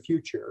Change and the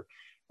Future,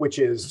 which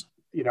is,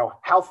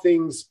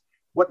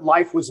 what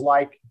life was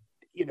like,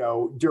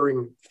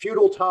 during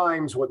feudal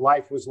times, what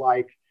life was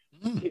like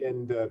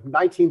in the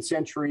 19th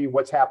century,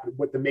 what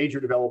the major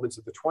developments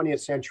of the 20th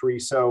century.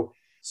 So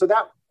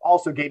that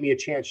also gave me a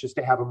chance just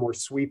to have a more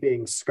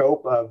sweeping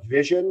scope of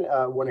vision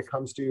when it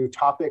comes to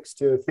topics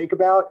to think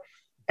about.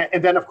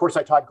 And then, of course,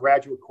 I taught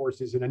graduate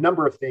courses in a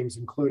number of things,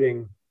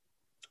 including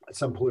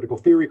some political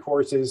theory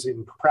courses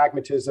in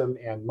pragmatism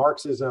and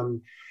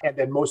Marxism, and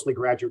then mostly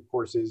graduate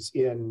courses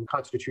in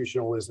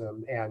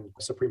constitutionalism and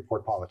Supreme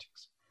Court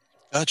politics.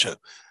 Gotcha.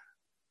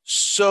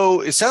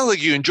 So it sounds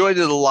like you enjoyed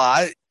it a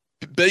lot,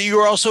 but you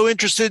were also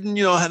interested in,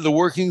 the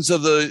workings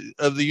of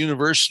the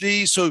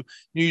university. So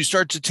you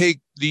start to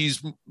take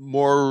these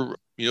more,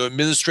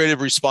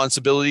 administrative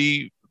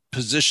responsibility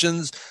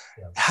positions.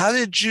 Yeah. How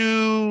did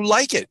you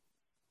like it?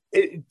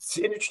 It's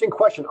an interesting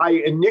question.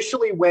 I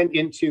initially went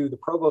into the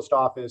provost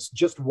office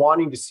just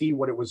wanting to see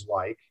what it was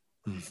like.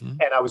 And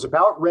I was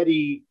about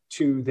ready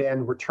to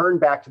then return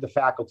back to the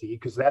faculty,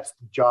 because that's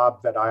the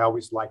job that I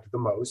always liked the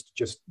most,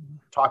 just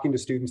talking to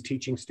students,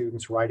 teaching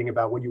students, writing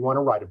about what you want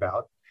to write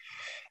about.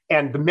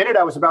 And the minute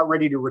I was about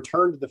ready to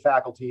return to the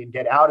faculty and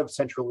get out of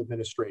central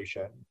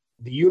administration,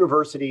 the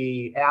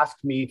university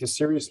asked me to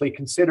seriously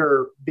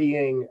consider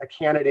being a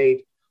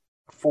candidate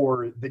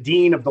for the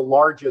dean of the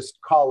largest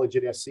college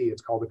at SC.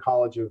 It's called the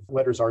College of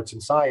Letters, Arts,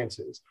 and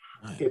Sciences.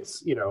 Right.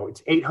 It's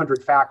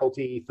 800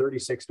 faculty,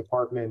 36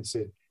 departments.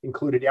 It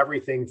included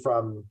everything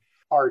from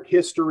art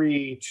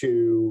history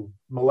to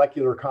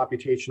molecular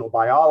computational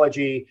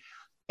biology.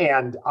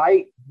 And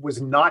I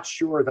was not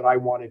sure that I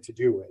wanted to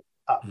do it.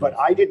 But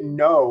I didn't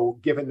know,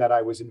 given that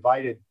I was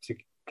invited to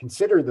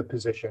consider the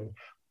position,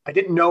 I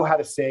didn't know how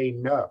to say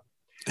no.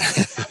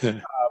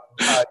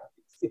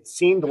 It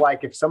seemed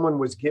like if someone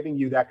was giving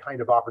you that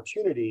kind of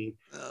opportunity,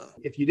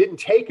 if you didn't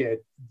take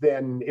it,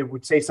 then it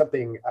would say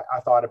something I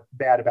thought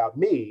bad about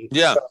me.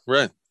 Yeah, so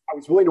right. I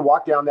was willing to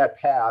walk down that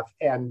path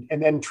and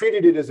then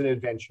treated it as an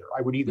adventure.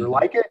 I would either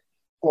like it,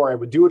 or I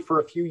would do it for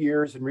a few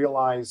years and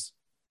realize,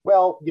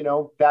 well,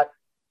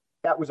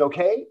 that was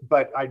okay,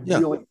 but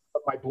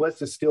my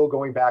bliss is still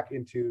going back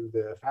into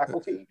the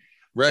faculty.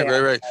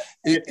 Right.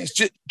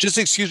 Just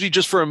excuse me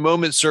just for a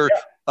moment, sir.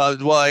 Yeah.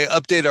 While I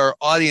update our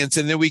audience,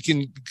 and then we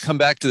can come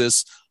back to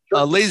this.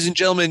 Sure. Ladies and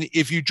gentlemen,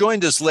 if you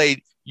joined us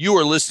late, you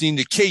are listening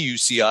to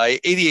KUCI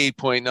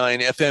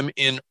 88.9 FM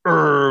in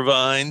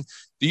Irvine,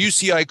 the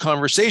UCI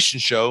Conversation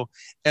Show.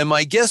 And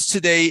my guest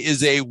today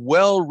is a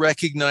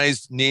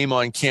well-recognized name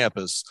on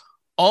campus,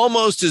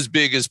 almost as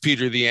big as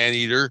Peter the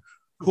Anteater.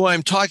 Who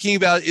I'm talking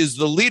about is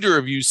the leader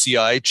of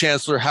UCI,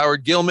 Chancellor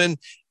Howard Gillman.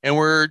 And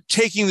we're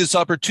taking this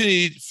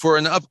opportunity for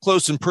an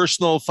up-close and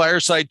personal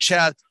fireside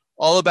chat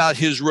all about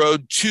his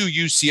road to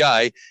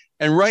UCI.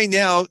 And right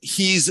now,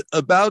 he's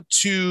about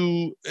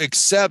to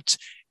accept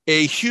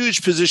a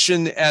huge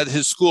position at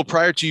his school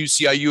prior to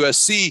UCI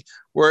USC,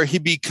 where he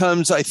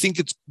becomes, I think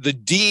it's the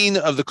dean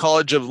of the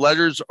College of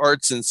Letters,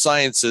 Arts, and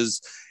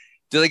Sciences.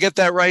 Did I get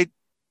that right,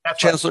 That's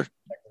Chancellor?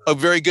 Right. Oh,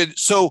 very good.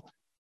 So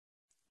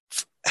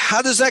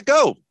how does that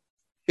go?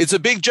 It's a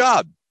big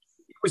job.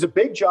 It was a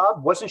big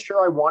job. Wasn't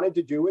sure I wanted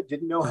to do it.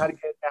 Didn't know how to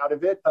get out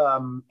of it.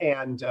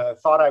 And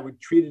thought I would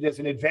treat it as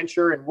an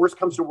adventure. And worst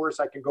comes to worst,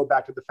 I can go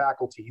back to the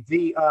faculty.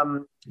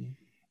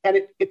 And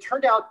it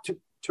turned out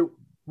to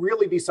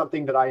really be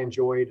something that I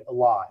enjoyed a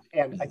lot.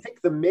 And I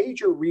think the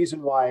major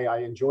reason why I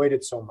enjoyed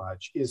it so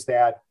much is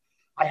that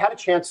I had a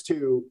chance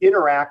to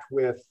interact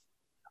with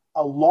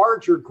a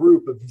larger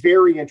group of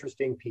very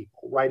interesting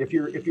people, right? If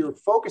you're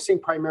focusing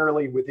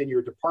primarily within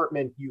your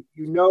department, you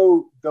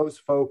know those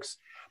folks.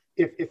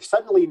 If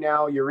suddenly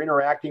now you're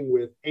interacting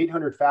with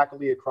 800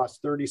 faculty across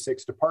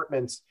 36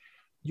 departments,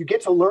 you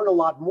get to learn a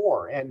lot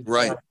more. And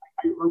right.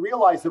 I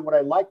realized that what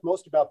I liked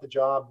most about the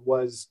job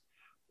was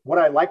what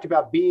I liked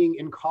about being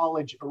in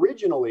college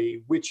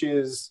originally, which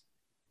is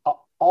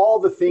all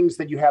the things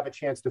that you have a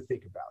chance to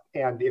think about.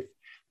 And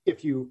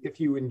if you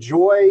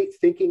enjoy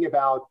thinking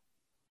about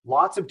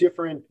lots of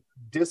different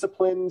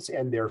disciplines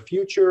and their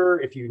future,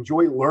 if you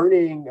enjoy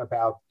learning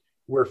about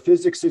where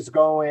physics is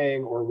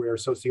going or where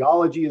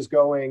sociology is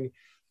going,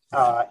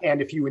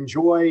 and if you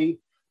enjoy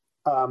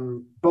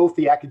both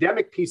the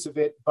academic piece of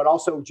it, but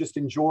also just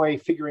enjoy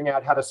figuring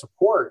out how to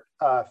support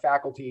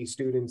faculty,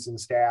 students, and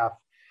staff,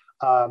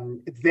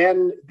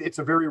 then it's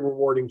a very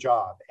rewarding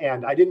job.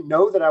 And I didn't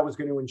know that I was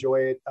going to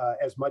enjoy it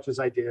as much as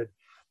I did,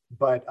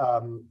 but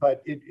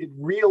it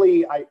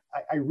really, I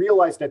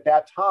realized at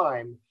that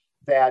time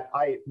that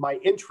my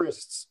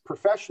interests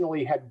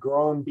professionally had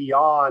grown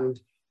beyond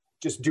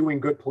just doing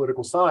good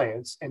political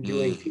science and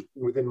doing teaching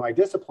within my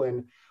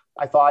discipline.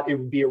 I thought it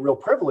would be a real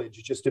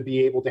privilege just to be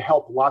able to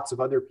help lots of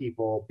other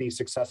people be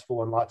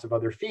successful in lots of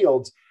other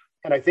fields.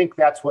 And I think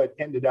that's what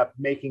ended up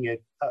making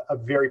it a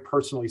very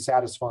personally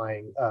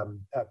satisfying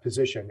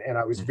position. And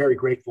I was very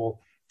grateful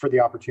for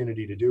the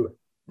opportunity to do it.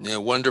 Yeah,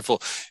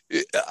 wonderful.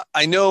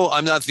 I know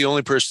I'm not the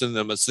only person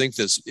that must think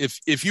this.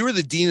 If you were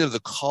the dean of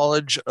the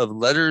College of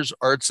Letters,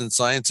 Arts, and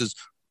Sciences,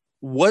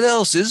 what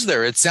else is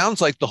there? It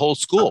sounds like the whole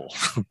school.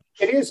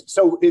 It is.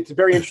 So it's a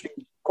very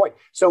interesting point.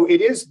 So it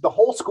is the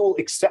whole school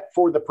except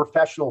for the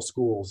professional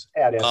schools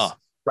at SC.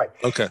 Right.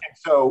 Okay.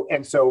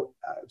 And so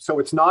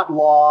it's not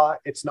law.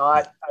 It's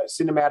not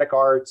cinematic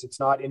arts. It's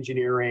not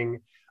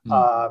engineering.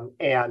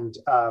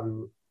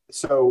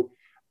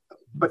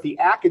 But the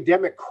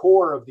academic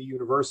core of the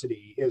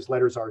university is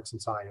letters, arts,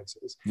 and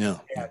sciences. Yeah.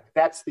 And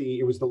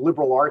it was the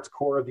liberal arts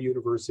core of the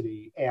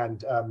university,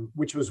 and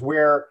which was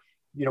where,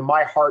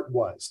 my heart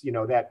was,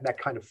 that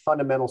kind of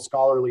fundamental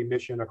scholarly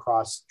mission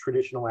across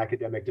traditional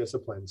academic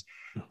disciplines.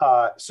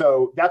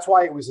 So that's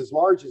why it was as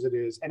large as it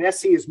is. And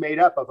SC is made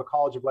up of a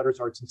College of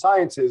Letters, Arts, and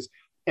Sciences,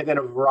 and then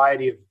a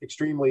variety of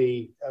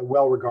extremely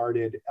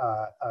well-regarded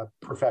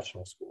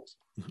professional schools.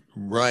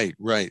 Right.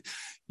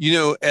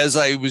 As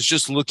I was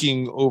just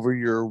looking over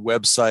your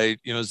website,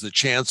 as the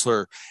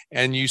chancellor,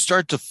 and you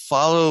start to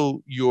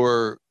follow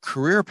your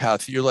career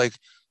path, you're like,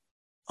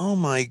 oh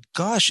my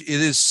gosh, it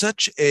is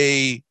such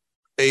a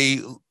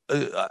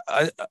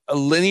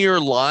linear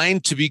line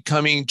to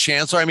becoming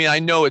chancellor. I mean, I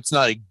know it's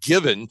not a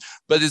given,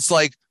 but it's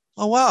like,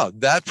 oh, wow,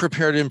 that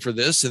prepared him for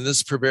this and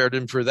this prepared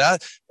him for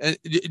that. And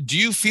do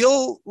you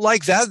feel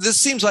like that?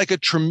 This seems like a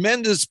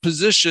tremendous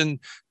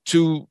position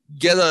to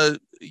get a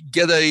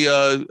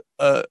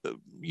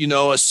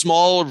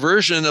small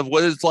version of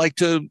what it's like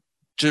to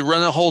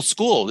run a whole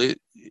school.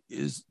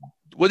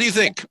 What do you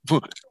think?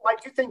 I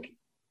do think,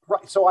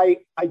 right. So I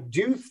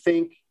do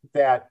think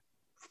that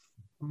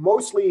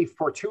mostly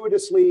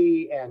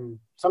fortuitously and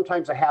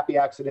sometimes a happy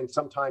accident,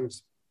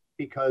 sometimes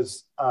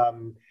because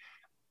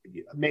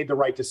made the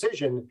right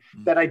decision,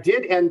 that I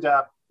did end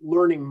up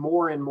learning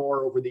more and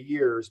more over the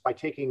years by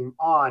taking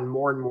on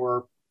more and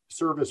more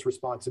service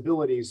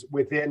responsibilities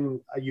within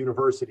a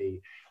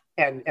university.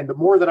 And the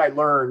more that I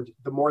learned,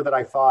 the more that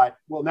I thought,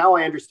 well, now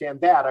I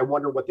understand that. I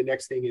wonder what the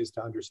next thing is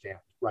to understand,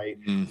 right?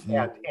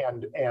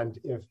 And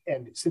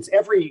since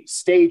every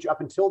stage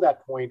up until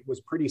that point was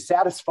pretty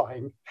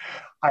satisfying,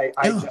 I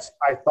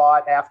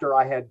thought after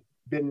I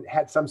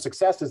had some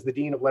success as the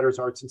Dean of Letters,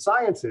 Arts, and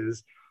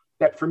Sciences,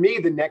 that for me,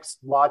 the next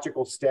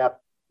logical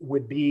step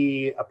would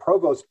be a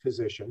provost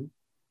position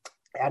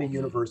at a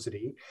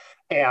university.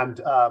 And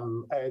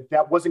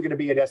that wasn't going to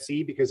be at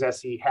SC because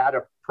SC had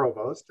a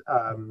provost.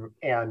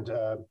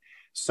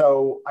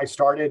 So I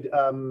started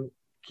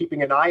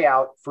keeping an eye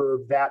out for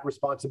that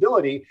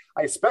responsibility.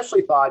 I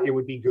especially thought it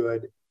would be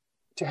good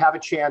to have a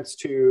chance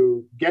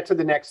to get to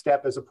the next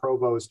step as a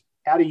provost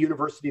at a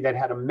university that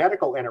had a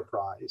medical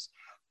enterprise,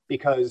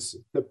 because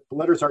the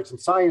Letters, Arts, and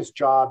Science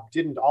job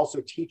didn't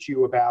also teach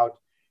you about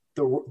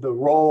the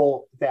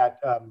role that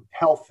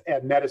health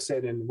and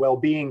medicine and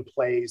well-being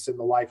plays in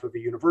the life of a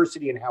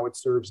university and how it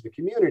serves the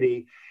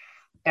community.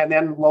 And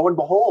then lo and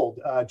behold,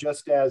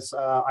 just as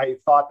I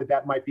thought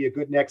that might be a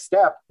good next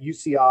step,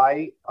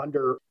 UCI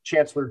under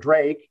Chancellor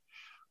Drake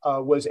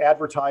was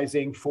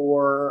advertising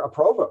for a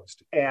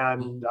provost.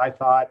 And I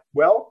thought,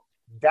 well,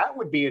 that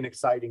would be an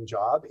exciting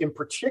job. In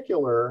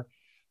particular,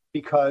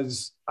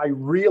 because I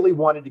really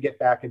wanted to get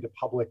back into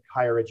public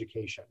higher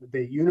education.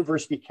 The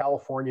University of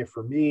California,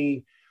 for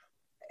me,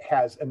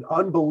 has an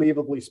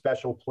unbelievably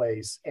special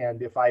place.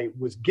 And if I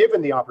was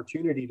given the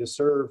opportunity to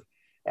serve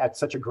at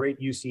such a great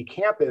UC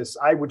campus,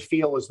 I would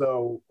feel as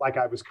though like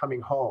I was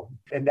coming home.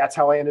 And that's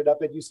how I ended up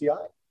at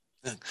UCI.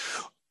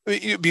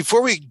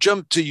 Before we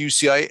jump to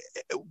UCI,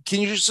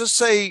 can you just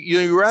say,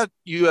 you were at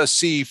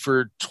USC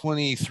for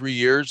 23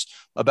 years.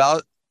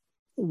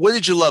 What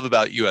did you love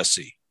about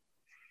USC?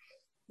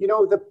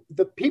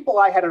 The people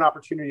I had an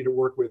opportunity to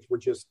work with were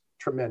just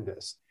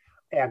tremendous.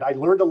 And I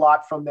learned a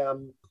lot from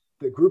them.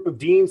 The group of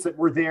deans that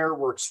were there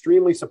were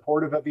extremely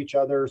supportive of each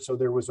other. So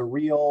there was a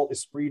real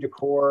esprit de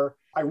corps.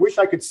 I wish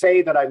I could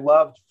say that I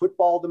loved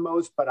football the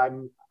most, but I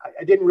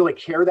didn't really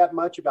care that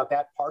much about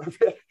that part of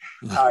it.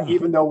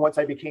 Even though once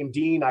I became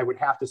dean, I would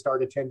have to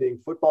start attending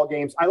football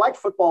games. I liked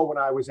football when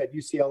I was at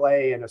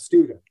UCLA and a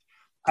student.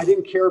 I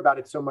didn't care about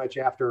it so much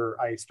after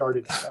I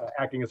started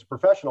acting as a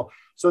professional.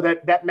 So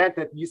that meant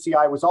that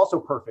UCI was also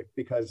perfect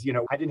because,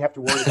 I didn't have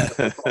to worry about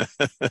the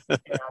football.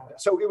 And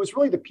so it was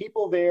really the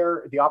people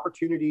there, the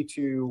opportunity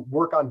to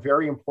work on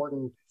very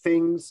important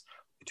things,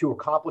 to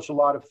accomplish a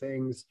lot of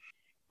things.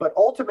 But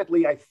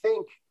ultimately, I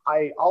think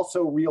I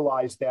also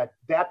realized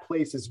that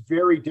place is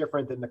very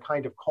different than the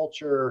kind of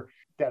culture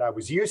that I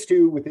was used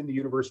to within the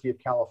University of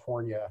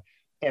California.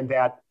 And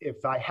that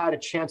if I had a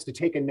chance to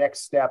take a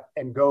next step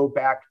and go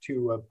back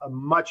to a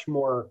much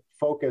more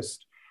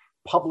focused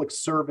public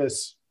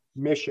service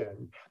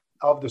mission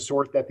of the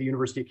sort that the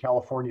University of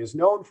California is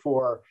known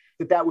for,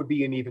 that would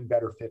be an even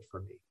better fit for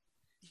me.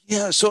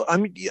 Yeah. So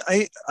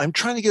I'm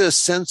trying to get a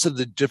sense of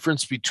the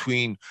difference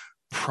between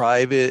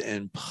private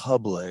and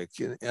public.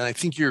 And I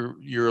think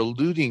you're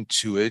alluding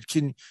to it.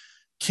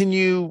 Can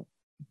you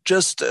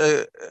just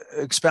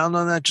expound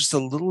on that just a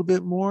little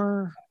bit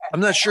more? I'm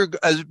not sure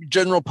as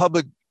general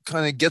public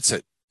kind of gets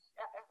it.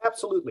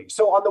 Absolutely.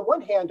 So on the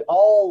one hand,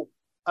 all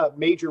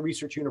major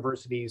research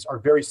universities are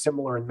very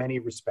similar in many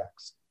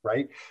respects,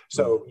 right?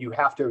 So you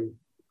have to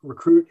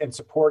recruit and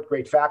support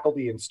great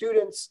faculty and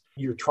students.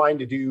 You're trying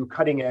to do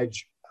cutting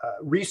edge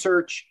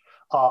research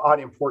on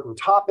important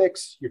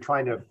topics. You're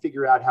trying to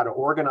figure out how to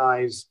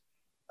organize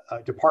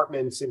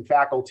departments and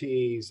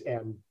faculties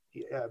and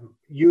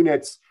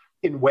units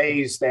in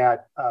ways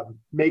that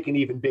make an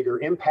even bigger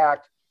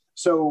impact.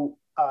 So,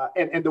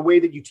 and the way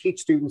that you teach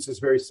students is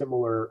very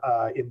similar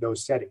in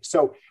those settings.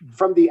 So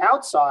from the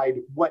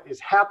outside, what is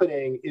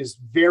happening is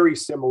very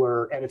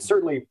similar. And it's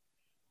certainly,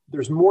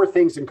 there's more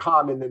things in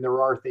common than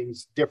there are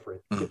things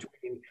different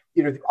between,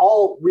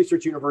 all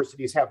research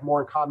universities have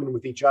more in common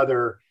with each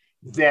other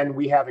than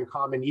we have in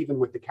common, even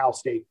with the Cal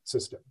State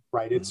system,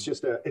 right? It's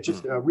just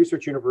a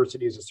research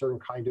university is a certain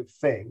kind of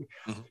thing.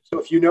 So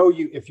if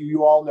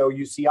you all know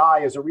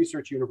UCI as a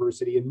research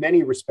university, in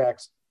many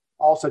respects,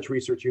 all such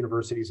research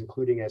universities,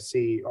 including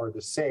SC, are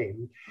the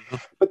same.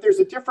 But there's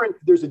a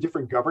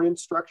different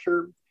governance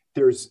structure.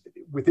 There's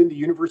within the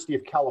University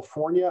of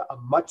California a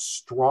much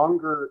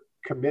stronger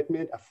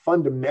commitment, a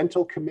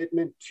fundamental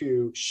commitment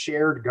to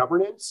shared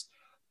governance,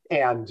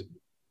 and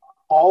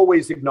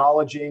always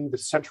acknowledging the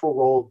central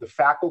role of the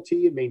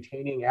faculty in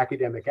maintaining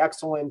academic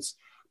excellence,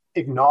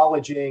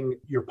 acknowledging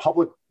your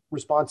public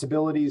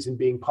responsibilities and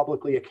being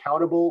publicly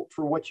accountable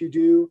for what you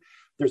do.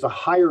 There's a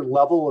higher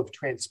level of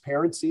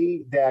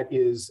transparency that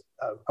is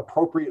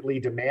appropriately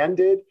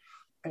demanded,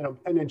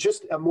 and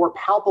just a more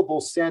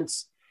palpable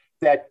sense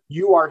that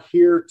you are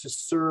here to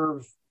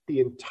serve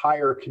the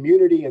entire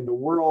community and the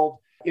world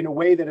in a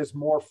way that is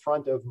more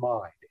front of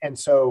mind. And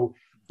so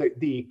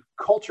the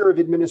culture of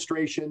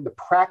administration, the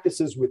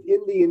practices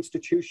within the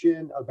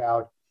institution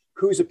about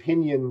whose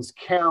opinions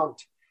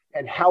count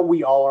and how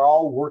we all are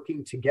all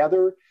working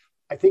together,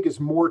 I think is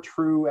more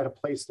true at a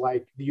place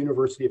like the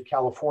University of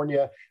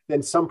California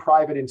than some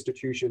private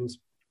institutions,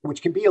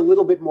 which can be a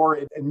little bit more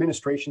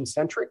administration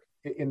centric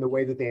in the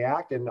way that they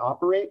act and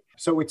operate.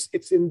 So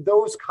it's in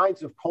those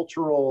kinds of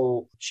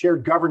cultural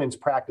shared governance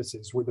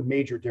practices where the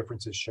major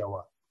differences show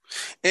up.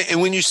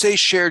 And when you say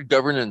shared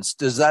governance,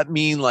 does that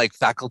mean like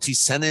faculty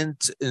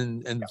senate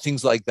and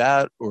things like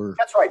that? Or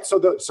that's right. So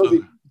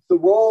the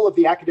role of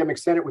the academic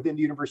senate within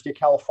the University of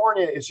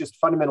California is just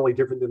fundamentally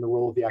different than the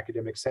role of the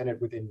academic senate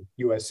within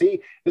USC.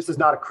 This is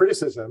not a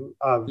criticism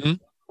of the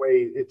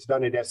way it's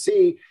done at SC,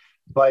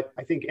 but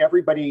I think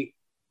everybody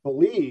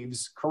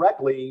believes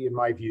correctly, in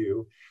my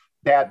view,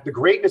 that the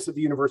greatness of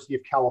the University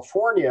of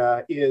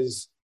California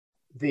is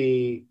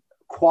the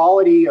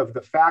quality of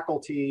the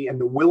faculty and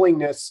the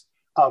willingness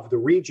of the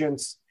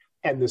regents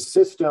and the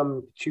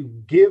system to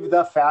give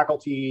the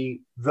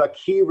faculty the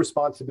key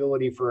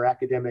responsibility for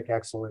academic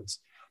excellence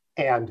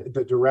and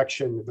the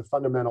direction, the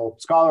fundamental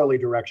scholarly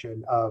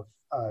direction of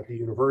the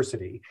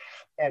university.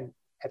 And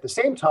at the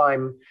same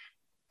time,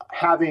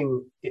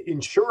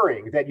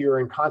 ensuring that you're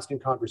in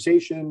constant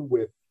conversation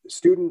with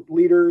student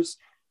leaders,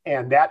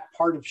 and that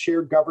part of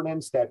shared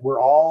governance, that we're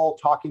all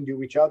talking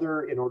to each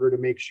other in order to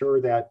make sure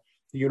that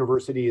the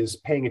university is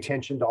paying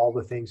attention to all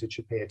the things it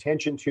should pay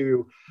attention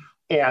to.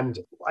 And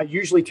I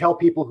usually tell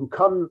people who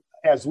come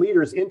as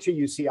leaders into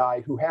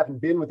UCI who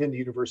haven't been within the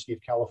University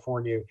of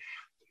California,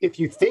 if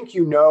you think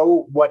you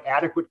know what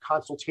adequate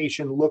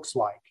consultation looks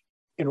like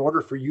in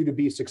order for you to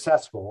be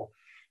successful,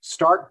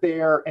 start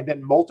there and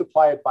then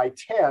multiply it by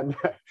 10.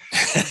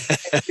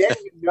 And then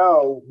you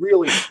know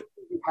really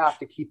you have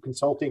to keep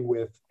consulting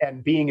with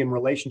and being in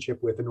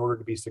relationship with in order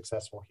to be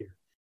successful here.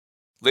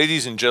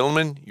 Ladies and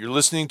gentlemen, you're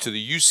listening to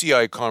the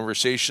UCI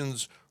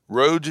Conversations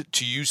Road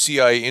to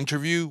UCI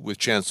interview with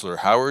Chancellor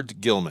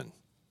Howard Gillman.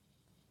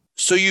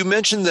 So you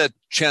mentioned that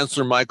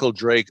Chancellor Michael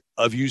Drake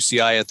of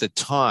UCI at the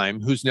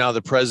time, who's now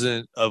the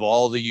president of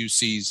all the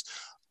UCs,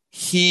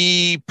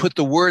 he put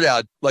the word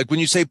out. Like when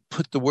you say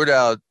put the word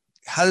out,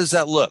 how does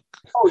that look?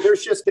 Oh,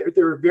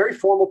 there are very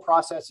formal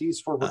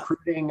processes for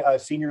recruiting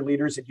senior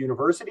leaders at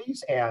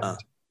universities, and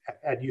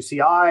at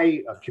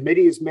UCI, a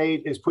committee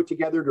is put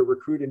together to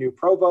recruit a new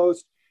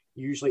provost.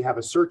 You usually have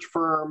a search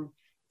firm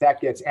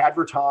that gets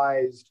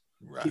advertised.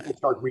 Right. People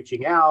start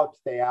reaching out.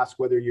 They ask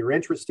whether you're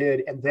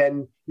interested, and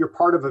then you're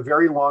part of a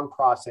very long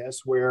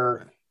process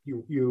where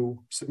you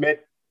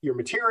submit your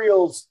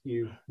materials,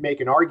 you make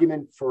an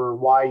argument for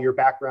why your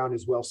background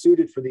is well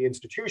suited for the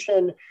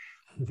institution.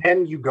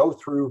 Then you go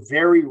through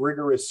very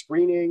rigorous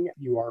screening.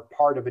 You are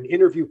part of an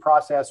interview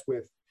process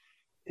with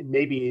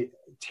maybe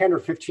 10 or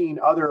 15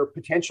 other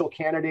potential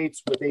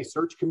candidates with a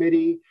search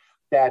committee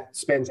that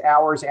spends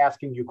hours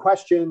asking you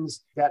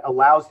questions, that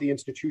allows the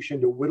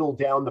institution to whittle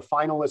down the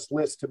finalist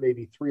list to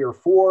maybe 3 or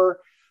 4.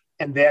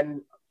 And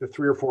then the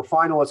 3 or 4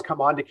 finalists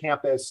come onto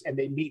campus and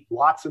they meet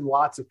lots and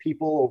lots of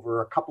people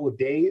over a couple of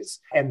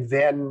days. And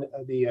then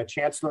the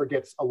chancellor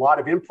gets a lot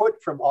of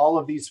input from all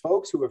of these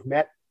folks who have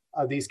met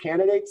these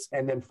candidates,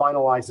 and then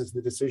finalizes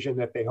the decision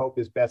that they hope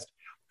is best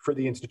for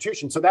the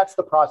institution. So that's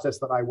the process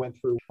that I went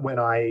through when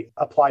I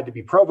applied to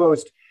be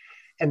provost.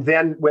 And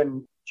then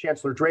when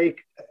Chancellor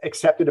Drake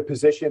accepted a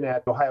position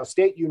at Ohio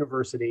State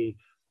University,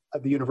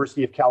 the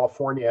University of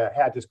California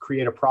had to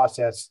create a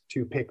process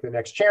to pick the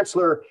next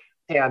chancellor.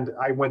 And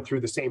I went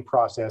through the same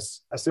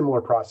process, a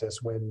similar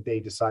process, when they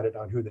decided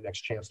on who the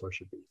next chancellor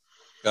should be.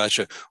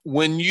 Gotcha.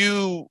 When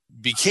you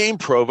became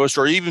provost,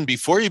 or even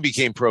before you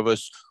became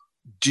provost,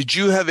 did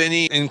you have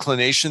any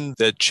inclination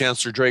that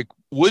Chancellor Drake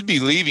would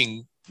be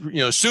leaving,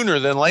 sooner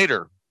than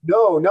later?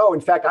 No. In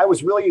fact, I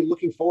was really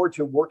looking forward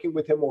to working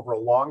with him over a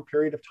long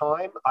period of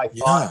time. I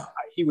thought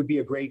he would be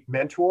a great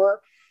mentor.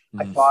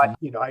 I thought,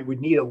 I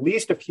would need at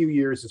least a few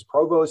years as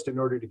provost in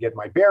order to get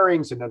my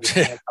bearings and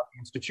understand how the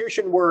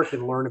institution worked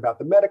and learn about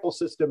the medical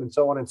system and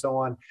so on and so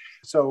on.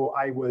 So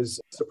I was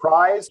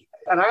surprised.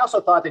 And I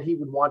also thought that he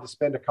would want to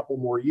spend a couple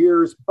more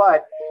years,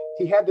 but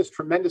he had this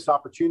tremendous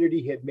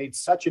opportunity. He had made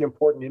such an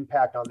important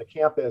impact on the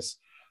campus,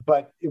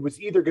 but it was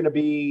either going to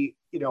be,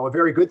 a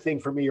very good thing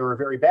for me or a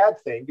very bad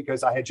thing,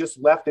 because I had just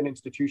left an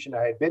institution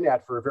I had been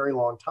at for a very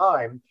long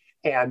time.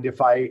 And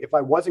if I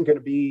wasn't going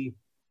to be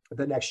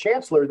the next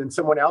chancellor, then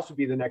someone else would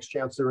be the next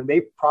chancellor, and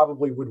they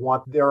probably would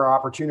want their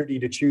opportunity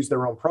to choose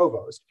their own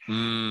provost.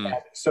 And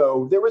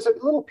so there was a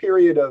little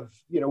period of,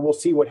 we'll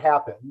see what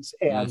happens.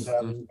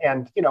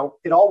 And,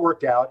 it all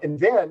worked out. And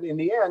then in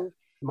the end,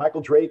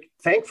 Michael Drake,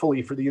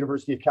 thankfully for the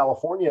University of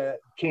California,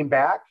 came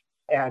back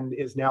and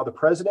is now the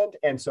president.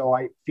 And so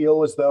I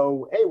feel as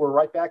though, hey, we're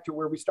right back to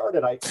where we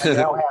started. I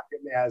now have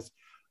him as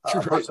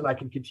a person I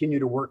can continue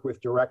to work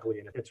with directly.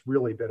 And it's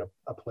really been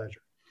a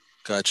pleasure.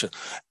 Gotcha.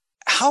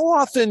 How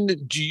often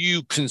do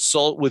you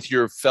consult with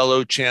your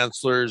fellow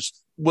chancellors?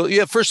 Well,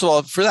 yeah, first of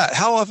all, for that,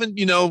 how often,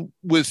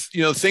 with,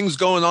 things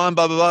going on,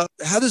 blah, blah,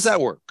 blah, how does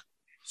that work?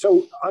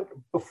 So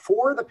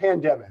before the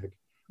pandemic,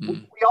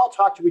 we all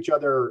talk to each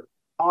other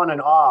on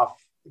and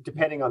off,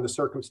 depending on the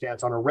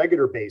circumstance, on a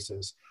regular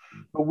basis.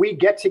 But we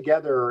get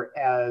together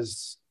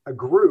as a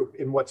group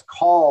in what's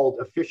called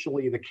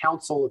officially the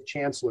Council of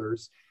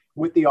Chancellors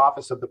with the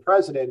Office of the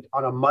President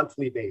on a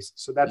monthly basis.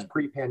 So that's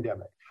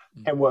pre-pandemic.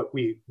 And what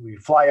we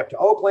fly up to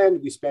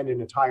Oakland, we spend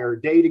an entire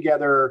day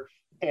together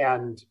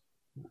and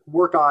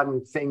work on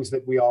things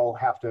that we all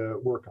have to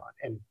work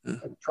on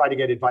and try to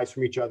get advice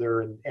from each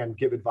other and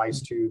give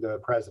advice to the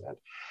president.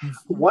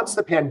 Once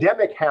the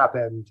pandemic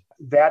happened,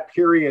 that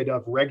period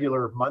of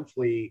regular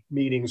monthly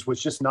meetings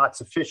was just not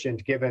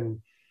sufficient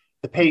given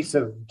the pace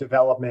of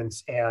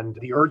developments and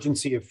the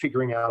urgency of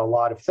figuring out a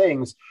lot of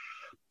things.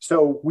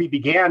 So we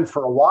began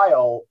for a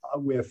while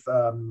with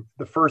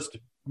the first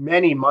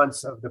many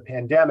months of the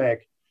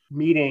pandemic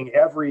meeting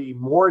every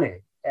morning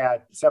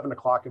at 7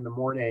 o'clock in the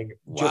morning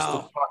just to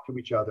talk to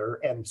each other.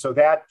 And so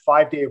that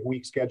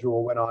 5-day-a-week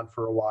schedule went on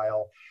for a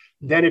while.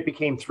 Then it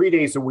became 3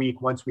 days a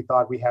week once we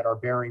thought we had our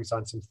bearings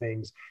on some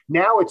things.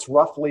 Now it's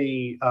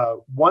roughly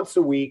once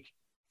a week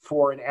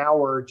for an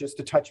hour just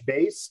to touch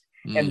base,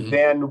 and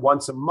then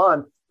once a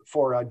month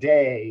for a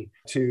day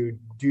to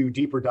do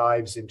deeper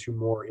dives into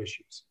more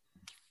issues.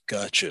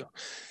 Gotcha.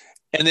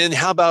 And then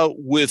how about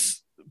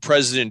with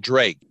President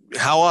Drake?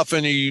 How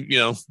often are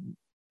you,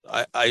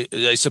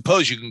 I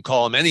suppose you can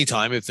call him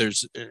anytime if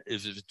it's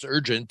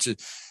urgent.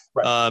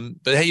 Right.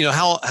 But hey,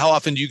 how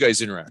often do you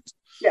guys interact?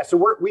 Yeah,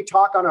 so we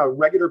talk on a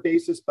regular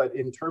basis, but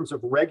in terms of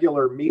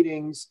regular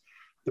meetings,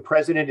 The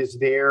president is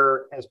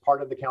there as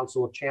part of the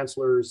Council of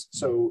Chancellors.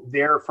 So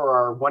there for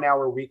our 1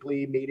 hour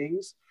weekly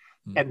meetings.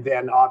 And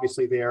then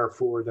obviously there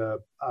for the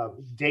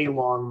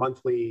day-long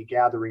monthly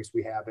gatherings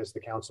we have as the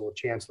Council of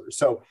Chancellors.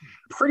 So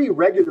pretty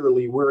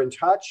regularly we're in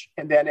touch.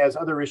 And then as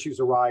other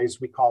issues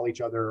arise, we call each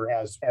other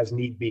as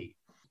need be.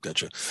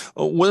 Gotcha.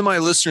 One of my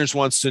listeners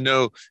wants to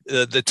know,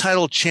 the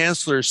title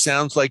Chancellor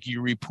sounds like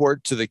you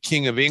report to the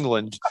King of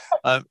England.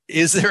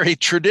 Is there a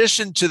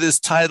tradition to this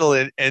title,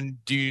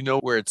 and do you know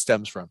where it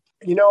stems from?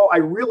 I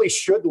really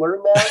should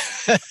learn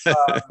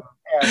that.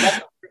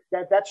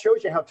 And that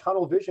shows you how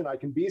tunnel vision I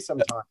can be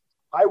sometimes.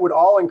 I would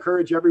all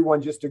encourage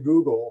everyone just to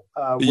Google.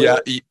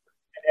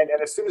 And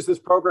as soon as this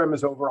program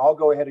is over, I'll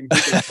go ahead and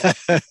Google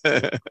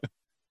it.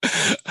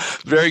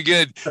 Very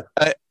good.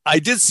 I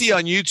did see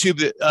on YouTube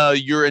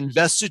that your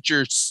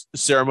investiture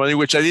ceremony,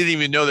 which I didn't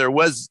even know there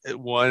was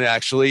one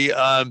actually,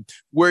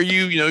 where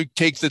you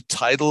take the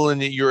title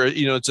and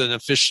it's an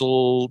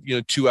official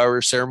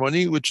 2-hour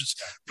ceremony, which is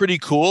pretty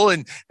cool.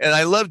 And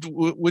I loved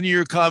one of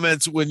your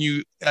comments when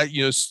you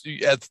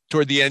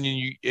toward the end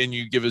and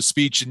you give a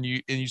speech and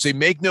you say,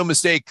 make no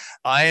mistake,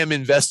 I am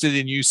invested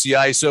in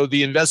UCI. So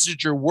the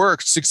investiture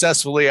worked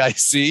successfully, I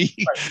see.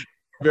 Right.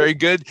 Very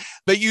good.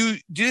 But you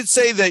did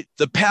say that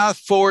the path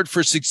forward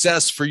for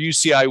success for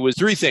UCI was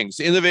 3 things: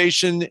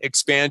 innovation,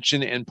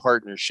 expansion, and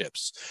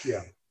partnerships.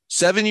 Yeah.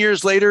 7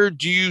 years later,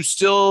 do you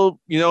still,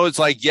 it's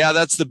like, yeah,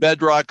 that's the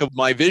bedrock of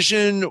my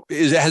vision?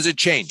 Has it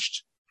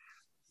changed?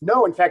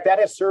 No, in fact, that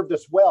has served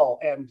us well.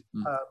 And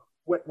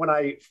when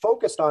I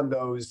focused on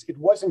those, it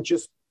wasn't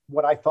just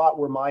what I thought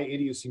were my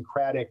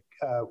idiosyncratic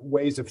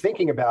ways of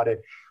thinking about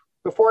it.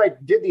 Before I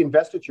did the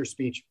investiture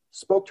speech,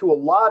 spoke to a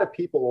lot of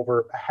people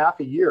over a half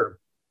a year,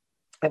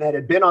 and I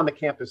had been on the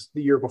campus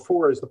the year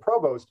before as the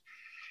provost.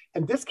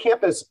 And this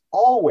campus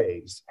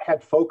always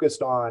had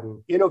focused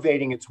on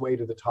innovating its way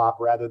to the top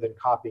rather than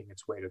copying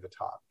its way to the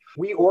top.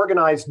 We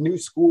organized new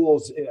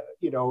schools,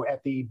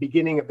 at the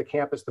beginning of the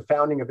campus, the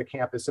founding of the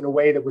campus, in a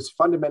way that was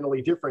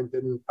fundamentally different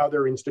than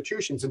other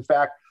institutions. In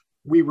fact,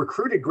 we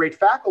recruited great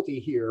faculty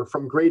here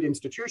from great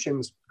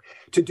institutions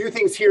to do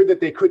things here that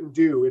they couldn't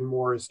do in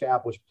more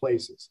established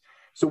places.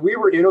 So we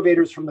were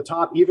innovators from the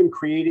top. Even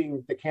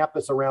creating the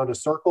campus around a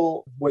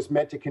circle was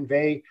meant to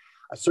convey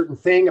a certain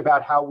thing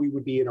about how we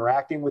would be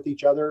interacting with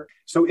each other.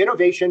 So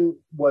innovation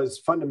was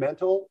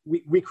fundamental.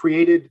 We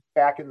created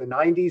back in the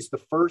 90s the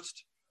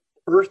first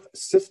Earth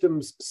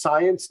Systems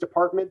Science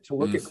Department to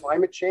look at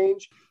climate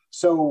change.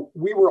 So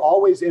we were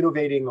always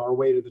innovating our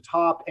way to the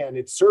top, and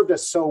it served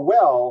us so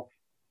well.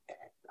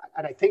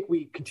 And I think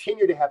we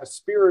continue to have a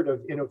spirit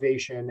of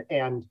innovation.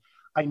 And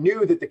I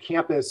knew that the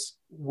campus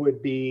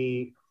would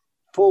be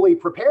fully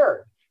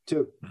prepared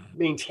to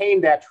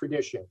maintain that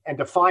tradition and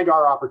to find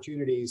our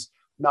opportunities,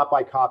 not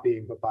by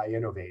copying, but by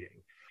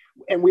innovating.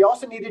 And we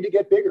also needed to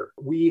get bigger.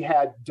 We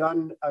had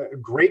done a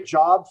great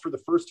job for the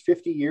first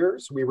 50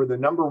 years. We were the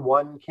number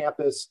 1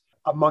 campus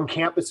among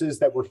campuses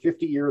that were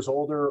 50 years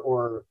older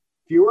or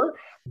fewer.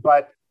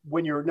 But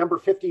when you're number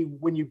 50,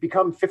 when you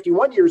become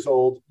 51 years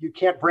old, you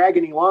can't brag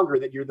any longer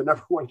that you're the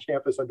number 1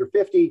 campus under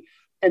 50.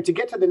 And to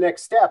get to the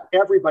next step,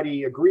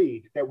 everybody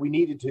agreed that we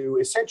needed to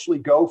essentially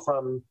go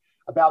from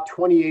about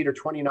 28 or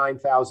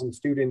 29,000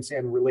 students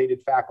and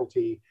related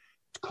faculty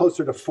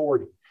closer to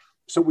 40.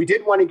 So we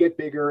did want to get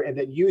bigger and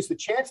then use the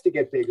chance to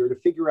get bigger to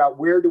figure out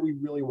where do we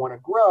really want to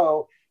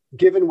grow,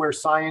 given where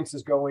science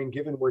is going,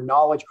 given where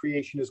knowledge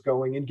creation is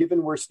going, and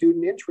given where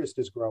student interest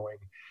is growing.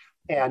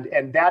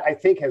 And that, I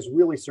think, has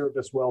really served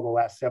us well the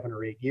last 7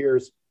 or 8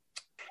 years.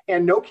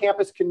 And no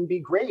campus can be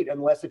great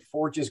unless it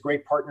forges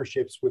great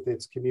partnerships with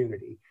its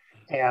community.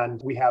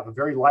 And we have a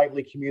very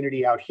lively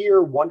community out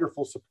here,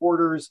 wonderful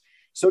supporters.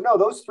 So no,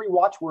 those 3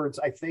 watchwords,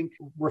 I think,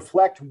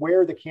 reflect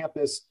where the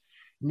campus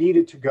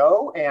needed to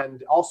go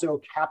and also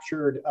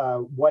captured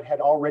what had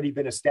already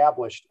been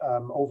established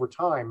over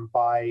time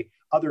by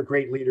other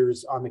great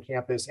leaders on the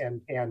campus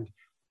and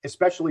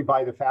especially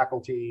by the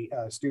faculty,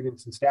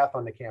 students, and staff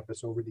on the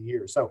campus over the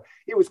years. So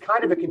it was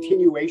kind of a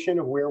continuation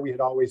of where we had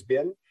always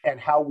been and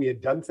how we had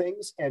done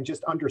things, and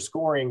just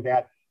underscoring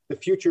that the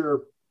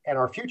future and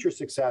our future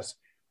success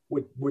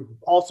would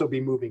also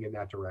be moving in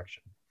that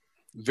direction.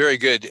 Very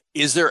good.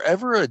 Is there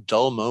ever a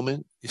dull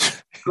moment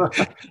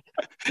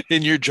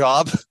in your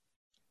job?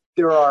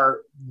 There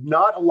are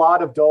not a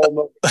lot of dull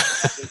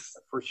moments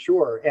for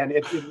sure. And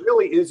it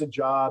really is a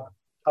job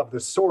of the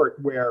sort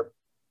where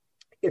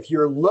if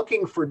you're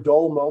looking for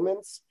dull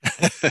moments,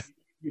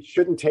 you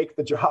shouldn't take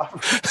the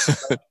job.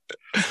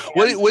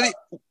 What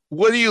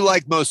do you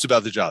like most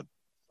about the job?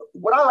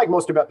 What I like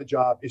most about the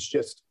job is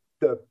just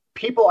the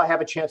people I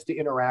have a chance to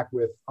interact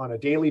with on a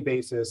daily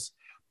basis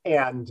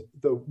and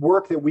the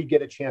work that we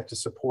get a chance to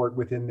support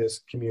within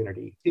this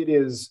community. It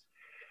is,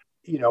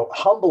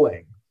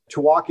 humbling to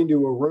walk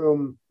into a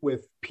room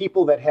with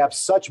people that have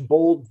such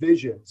bold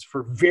visions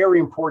for very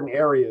important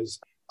areas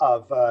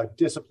of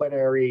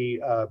disciplinary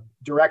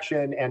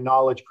direction and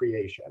knowledge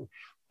creation,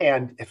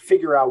 and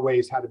figure out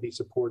ways how to be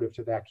supportive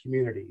to that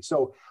community.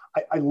 So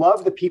I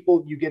love the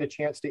people you get a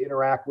chance to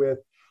interact with.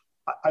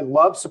 I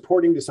love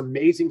supporting this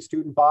amazing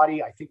student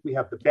body. I think we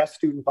have the best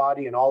student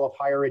body in all of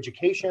higher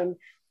education.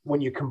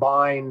 When you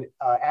combine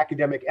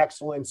academic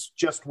excellence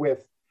just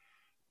with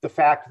the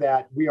fact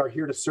that we are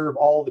here to serve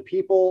all the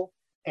people,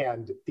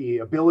 and the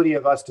ability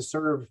of us to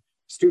serve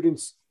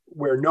students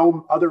where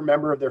no other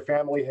member of their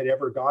family had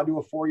ever gone to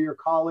a four-year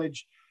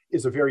college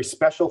is a very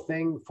special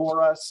thing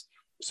for us.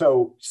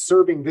 So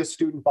serving this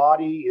student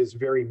body is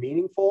very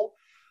meaningful.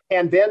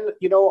 And then,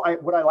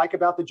 what I like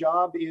about the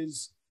job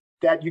is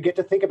that you get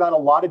to think about a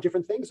lot of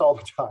different things all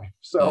the time.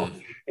 So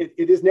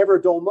it is never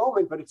a dull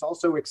moment, but it's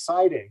also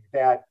exciting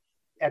that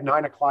at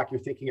 9 o'clock,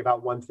 you're thinking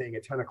about one thing,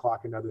 at 10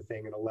 o'clock, another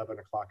thing, at 11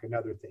 o'clock,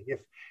 another thing.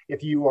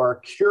 If you are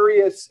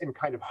curious and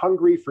kind of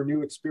hungry for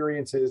new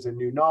experiences and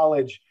new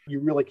knowledge, you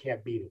really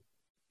can't beat it.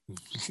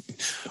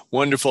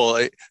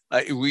 Wonderful.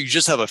 We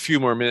just have a few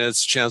more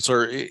minutes,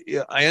 Chancellor.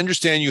 I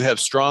understand you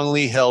have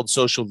strongly held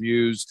social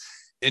views,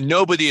 and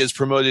nobody has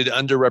promoted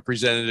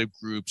underrepresented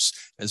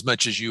groups as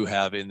much as you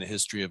have in the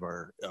history of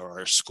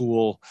our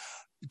school.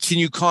 Can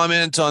you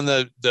comment on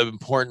the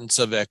importance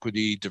of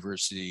equity,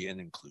 diversity,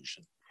 and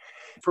inclusion?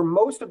 For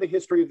most of the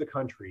history of the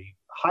country,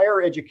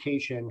 higher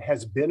education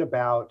has been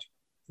about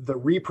the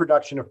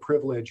reproduction of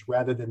privilege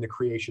rather than the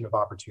creation of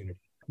opportunity.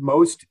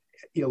 Most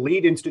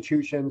elite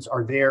institutions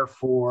are there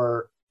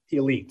for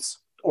elites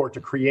or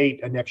to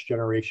create a next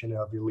generation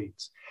of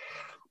elites.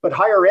 But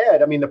higher ed,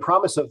 the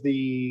promise of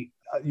the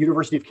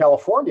University of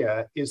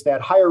California is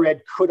that higher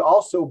ed could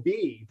also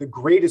be the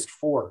greatest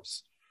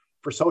force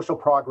for social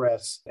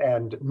progress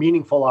and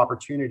meaningful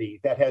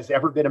opportunity that has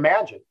ever been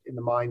imagined in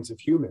the minds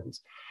of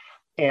humans.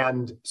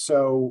 And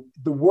so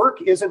the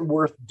work isn't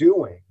worth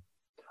doing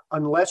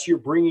unless you're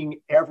bringing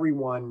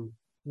everyone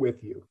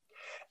with you.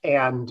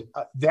 And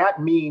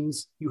that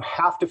means you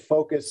have to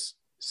focus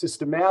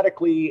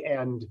systematically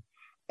and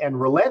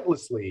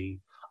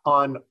relentlessly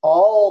on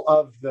all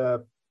of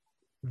the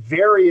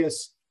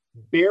various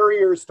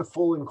barriers to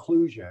full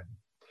inclusion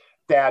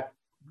that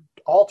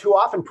all too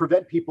often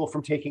prevent people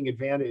from taking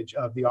advantage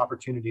of the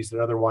opportunities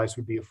that otherwise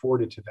would be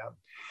afforded to them.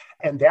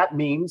 And that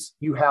means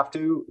you have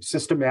to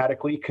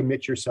systematically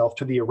commit yourself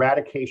to the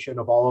eradication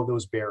of all of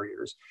those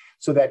barriers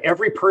so that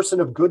every person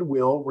of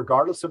goodwill,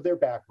 regardless of their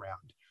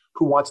background,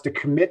 who wants to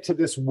commit to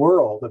this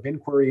world of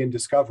inquiry and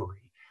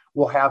discovery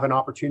will have an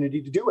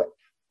opportunity to do it.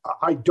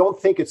 I don't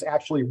think it's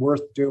actually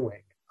worth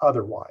doing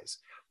otherwise.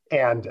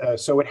 And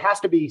so it has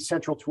to be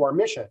central to our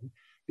mission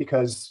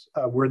because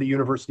we're the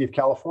University of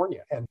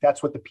California, and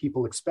that's what the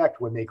people expect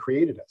when they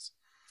created us.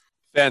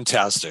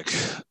 Fantastic.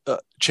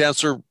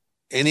 Chancellor,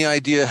 any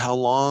idea how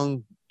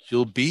long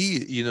you'll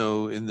be,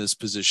 in this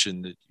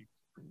position?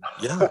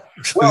 Yeah.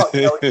 Well,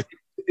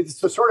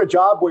 it's the sort of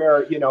job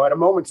where, at a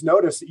moment's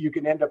notice, you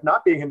can end up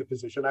not being in the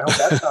position. I hope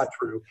that's not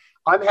true.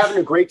 I'm having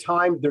a great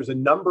time. There's a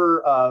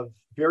number of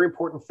very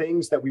important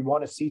things that we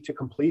want to see to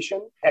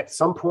completion. At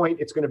some point,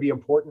 it's going to be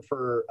important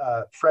for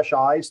fresh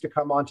eyes to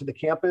come onto the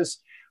campus.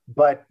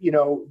 But,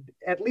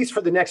 at least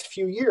for the next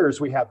few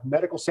years, we have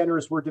medical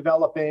centers we're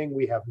developing.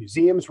 We have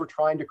museums we're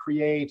trying to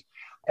create.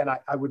 And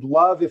I would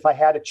love if I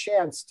had a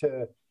chance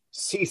to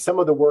see some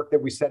of the work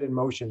that we set in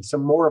motion,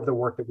 some more of the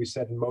work that we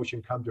set in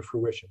motion come to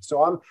fruition.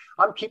 So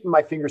I'm keeping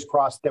my fingers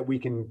crossed that we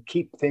can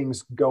keep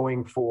things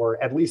going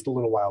for at least a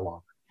little while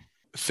longer.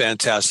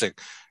 Fantastic.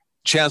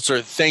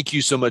 Chancellor, thank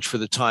you so much for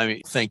the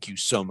time. Thank you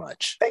so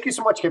much. Thank you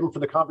so much, Kevin, for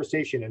the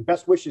conversation, and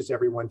best wishes,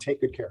 everyone.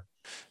 Take good care.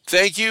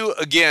 Thank you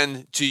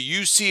again to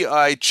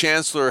UCI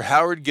Chancellor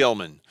Howard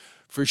Gillman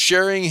for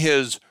sharing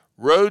his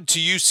road to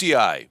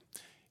UCI.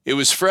 It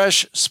was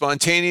fresh,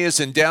 spontaneous,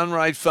 and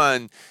downright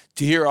fun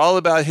to hear all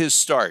about his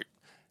start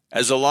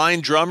as a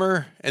line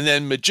drummer and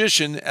then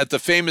magician at the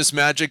famous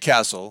Magic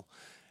Castle,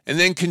 and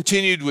then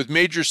continued with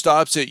major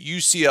stops at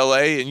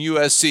UCLA and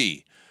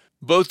USC.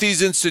 Both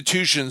these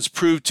institutions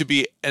proved to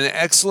be an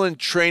excellent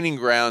training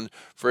ground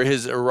for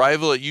his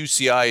arrival at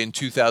UCI in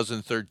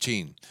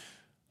 2013.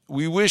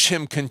 We wish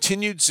him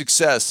continued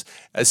success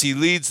as he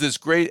leads this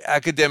great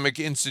academic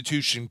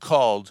institution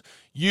called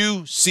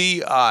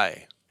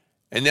UCI.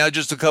 And now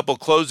just a couple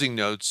closing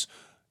notes.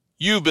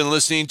 You've been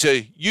listening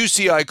to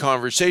UCI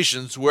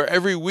Conversations, where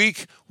every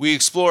week we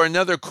explore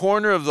another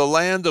corner of the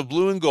land of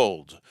blue and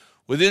gold,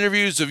 with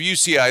interviews of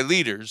UCI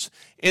leaders,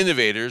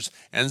 innovators,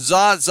 and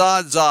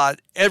zot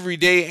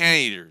everyday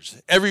anteaters,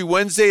 every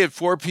Wednesday at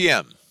 4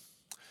 p.m.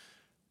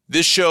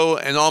 This show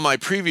and all my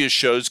previous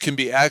shows can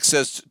be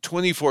accessed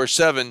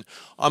 24/7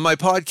 on my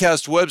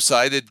podcast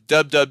website at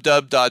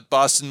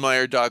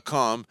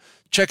www.bostonmeyer.com.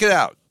 Check it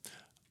out.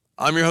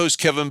 I'm your host,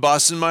 Kevin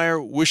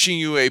Bostonmeyer, wishing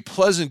you a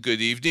pleasant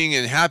good evening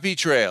and happy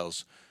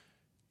trails.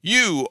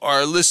 You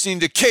are listening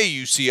to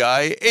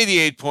KUCI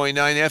 88.9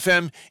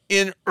 FM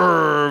in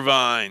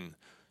Irvine.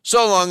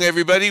 So long,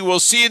 everybody. We'll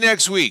see you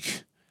next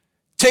week.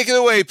 Take it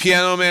away,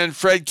 piano man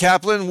Fred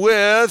Kaplan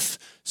with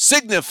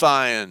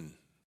Signifying.